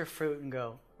look at your fruit and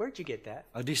go, where'd you get that?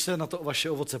 A když se na to vaše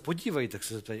ovoce podívají, tak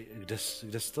se zeptají,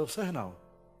 kde jsi to sehnal?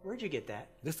 Where'd you get that?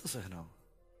 Kde jsi to sehnal?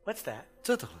 What's that?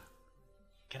 Co je tohle?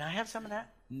 Can I have some of that?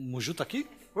 Můžu taky?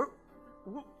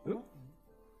 Jo.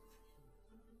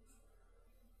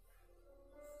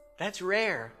 That's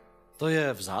rare. To je I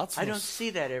don't vzácnost.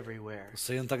 see that everywhere. To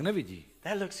se jen tak nevidí.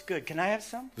 That looks good. Can I have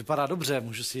some? Vypadá dobře,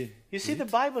 můžu si... You see, the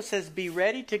Bible says, be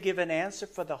ready to give an answer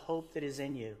for the hope that is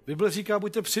in you. Bible říká,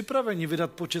 buďte připraveni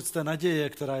vydat počet z té naděje,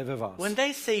 která je ve vás. When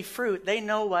they say fruit, they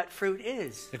know what fruit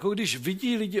is. Jako když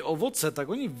vidí lidi ovoce, tak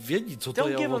oni vědí, co to Don't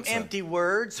je give them ovoce. empty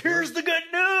words. Here's the good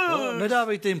No, news.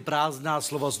 nedávejte jim prázdná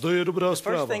slova, to je dobrá First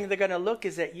zpráva. thing they're going to look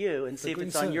is at you and see if Tak oni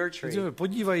it's on se your tree. nejdříve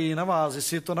podívají na vás,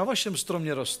 jestli to na vašem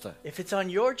stromě roste. If it's on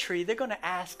your tree, they're going to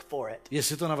ask for it.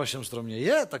 Jestli to na vašem stromě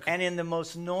je, tak And in the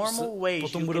most normal ways,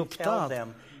 potom you budou can tell ptát.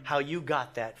 them how you got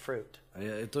that fruit.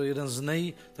 je to jeden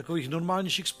z takových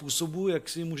normálnějších způsobů, jak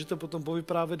si můžete potom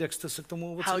povyprávět, jak jste se k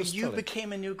tomu ovoci How you dostali.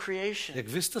 became a new creation.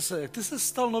 Jak ty se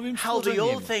stal novým How the old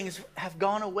stvořením. things have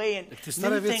gone away and Jak ty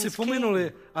staré new věci things pominuly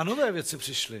came. a nové věci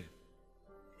přišly.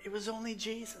 It was only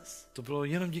Jesus. To bylo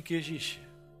jenom díky Ježíši.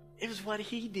 It was what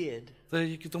he did. To je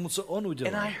díky tomu, co on And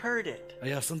udělal. I heard it. A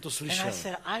já jsem to And slyšel. I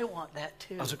said, I want that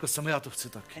too. A řekl jsem, já to chci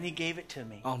taky. And he gave it to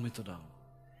me. A on mi to dal.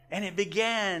 And it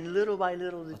began little by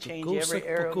little to A to change every kousek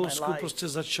area po of my kousku life. prostě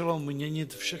začalo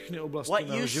měnit všechny oblasti What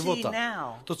mého you see života.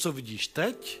 now To, co vidíš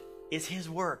teď, is his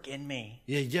work in me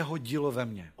je jeho dílo ve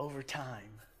mně over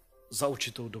time. za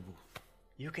určitou dobu.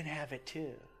 You can have it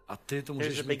too. A ty to There's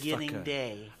můžeš a mít beginning také.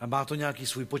 day. A má to nějaký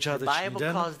svůj The počáteční Bible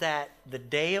den. calls that the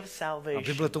day of A salvation.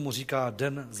 Bible tomu říká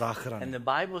den And záchrany. the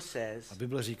Bible says, A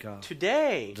Bible říká,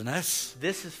 today, dnes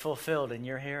this is fulfilled in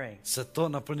your hearing. se to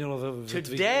naplnilo ve tvých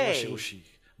Today vašich uších.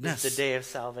 is the Dnes day of je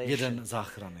salvation. den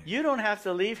záchrany. You don't have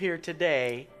to leave here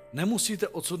today Nemusíte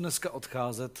odsud dneska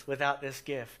odcházet without this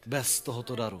gift, bez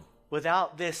tohoto daru. without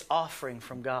this offering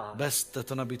from God Bez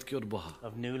této nabídky od Boha.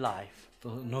 of new life,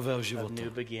 Toho nového of života.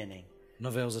 new beginning.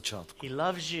 Nového začátku. He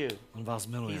loves you. On vás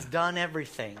miluje. He's done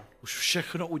everything. Už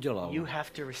všechno udělal. You have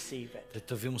to receive it. Teď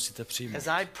to vy musíte přijmout. As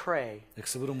I pray, Jak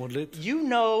se budu modlit? you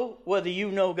know whether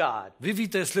you know God. Vy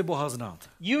víte, jestli Boha znáte.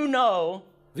 You know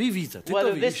Vy víte, ty to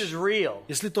whether this víš. is real,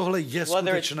 Jestli tohle je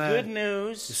whether it's good skutečné,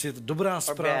 news jestli je to dobrá or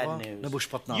zpráva bad news. nebo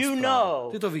špatná You zpráva.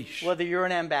 know Ty to víš. whether you're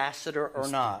an ambassador or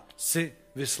not. Jsi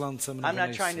vyslancem I'm nebo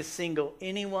not trying to nejsi. single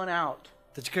anyone out.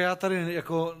 Teďka já tady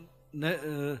jako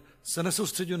se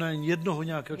nesoustředují na jednoho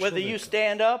nějakého Whether you člověka.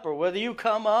 stand up or whether you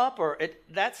come up,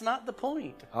 that's not the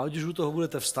point. A ať už u toho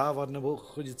budete vstávat, nebo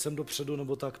chodit sem dopředu,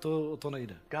 nebo tak, to o to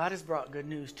nejde. God has brought good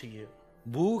news to you.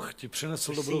 Bůh ti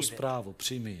přinesl dobrou Receive it. zprávu,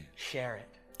 přijmi ji Share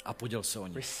it. a poděl se o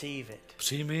ní. Receive it.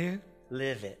 Přijmi ji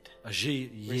Live it. a žij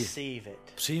ji. Receive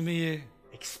it. Přijmi ji,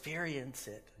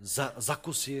 Experience it.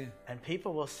 zakus ji And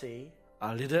people will see,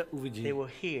 a lidé uvidí, they will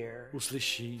hear,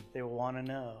 uslyší they will want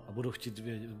to know. a budou chtít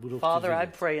vědět. Father, I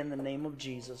pray in the name of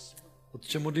Jesus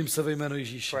Otče, modlím se ve jménu for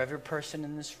Ježíše every person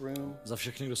in this room, za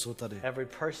všechny, kdo jsou tady. every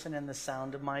person in the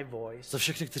sound of my voice. Za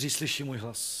všechny, kteří slyší můj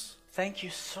hlas. Thank you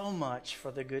so much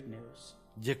for the good news.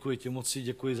 Děkuji ti moc,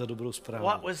 děkuji za dobrou zprávu.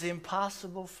 What was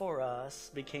impossible for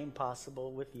us became possible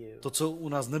with you. To, co u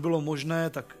nás nebylo možné,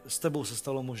 tak s tebou se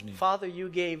stalo možné. Father, you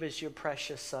gave us your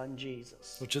precious son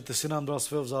Jesus, Protože ty si nám dal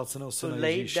svého vzácného who syna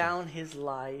laid Ježíše, down his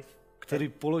life, který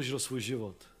položil svůj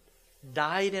život.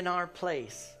 died in our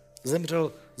place,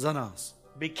 Zemřel za nás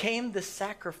became the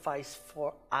sacrifice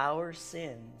for our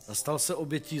sins. a stal se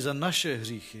obětí za naše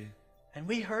hříchy. And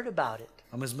we heard about it.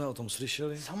 A my jsme o tom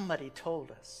slyšeli. Somebody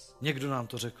told us, Někdo nám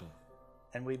to řekl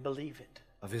and we believe it.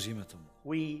 a věříme tomu.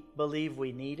 We believe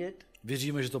we need it,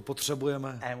 Věříme, že to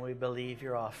potřebujeme and we believe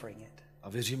you're offering it. a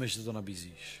věříme, že to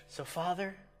nabízíš. So,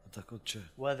 Father, A tak, Otče,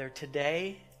 whether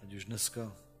today ať už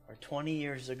dneska or 20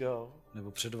 years ago,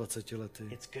 nebo před 20 lety,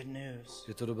 it's good news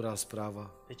je to dobrá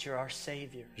zpráva, that you're our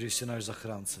Savior. že jsi náš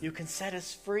zachránce. You can set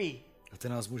us free A ty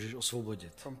nás můžeš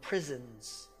osvobodit from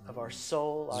prisons of our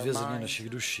soul, z our vězení mind. našich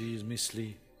duší, z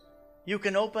myslí. You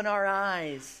can open our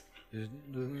eyes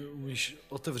Umíš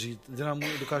otevřít, ty nám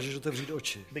dokážeš otevřít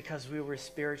oči, because we were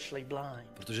spiritually blind.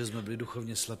 protože jsme byli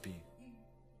duchovně slepí.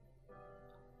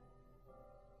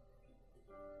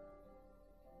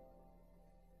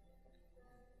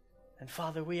 And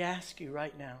Father, we ask you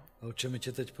right now A Otče, my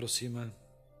tě teď prosíme,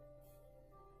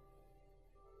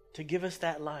 to give us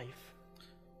that life.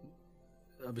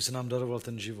 aby se nám daroval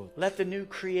ten život. Let the new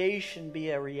creation be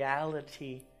a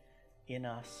reality in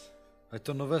us. Ať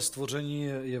to nové stvoření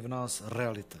je v nás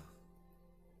realita.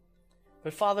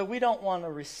 But Father, we don't want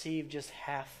to receive just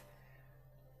half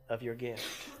of your gift.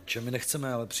 Že my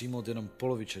nechceme ale přijmout jenom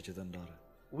polovičatě ten dar.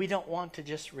 We don't want to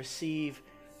just receive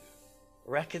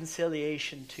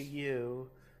reconciliation to you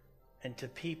and to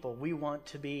people. We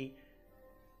want to be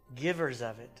givers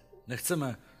of it.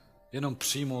 Nechceme jenom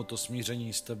přijmout to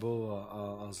smíření s tebou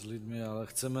a s lidmi, ale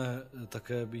chceme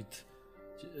také být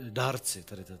dárci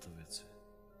tady této věci.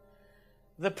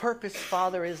 The purpose,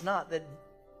 Father, is not that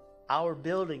our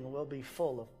building will be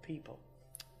full of people.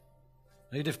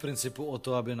 Nejde v principu o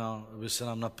to, aby se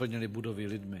nám naplnily budovy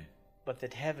lidmi, But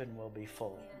that heaven will be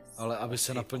full. ale aby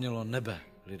se naplnilo nebe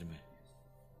lidmi.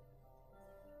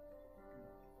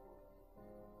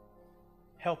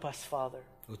 Help us, Father,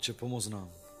 Otče, pomoz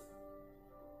nám.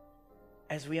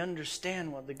 as we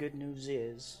understand what the good news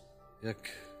is, Jak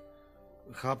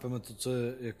chápeme to, co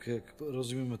je, jak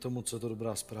rozumíme tomu, co je to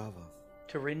dobrá zpráva.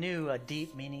 to renew a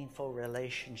deep, meaningful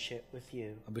relationship with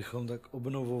you. Abychom tak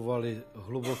obnovovali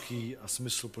hluboký a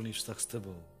smysluplný vztah s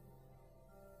tebou.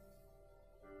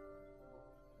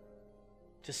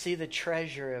 To see the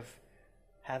treasure of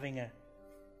having a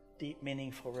deep,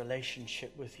 meaningful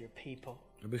relationship with your people.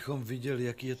 Abychom viděli,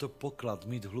 jaký je to poklad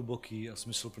mít hluboký a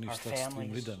smysluplný Our vztah s tvým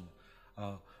families. lidem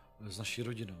a s naší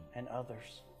rodinou And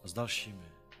others. a s dalšími.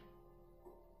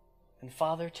 And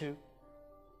Father, to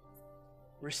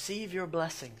receive your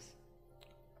blessings,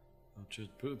 Otče,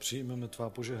 přijmeme tvá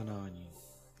požehnání,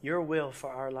 your will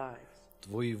for our lives.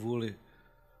 tvoji vůli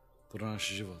pro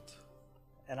náš život.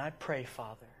 And I pray,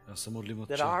 Father, Já se modlím, that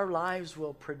Otče, our lives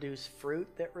will produce fruit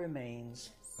that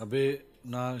remains, aby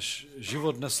náš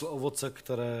život nesl ovoce,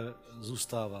 které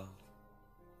zůstává,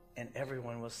 and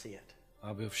everyone will see it. a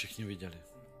aby ho všichni viděli.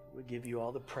 We give you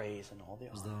all the praise and all the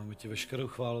honor. Vzdáváme ti veškerou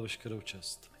chválu, veškerou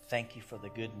čest. Thank you for the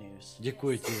good news.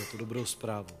 Děkuji ti za tu dobrou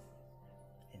zprávu.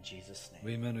 In Jesus' Ve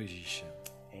name, jménu Ježíše.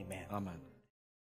 amen. Amen.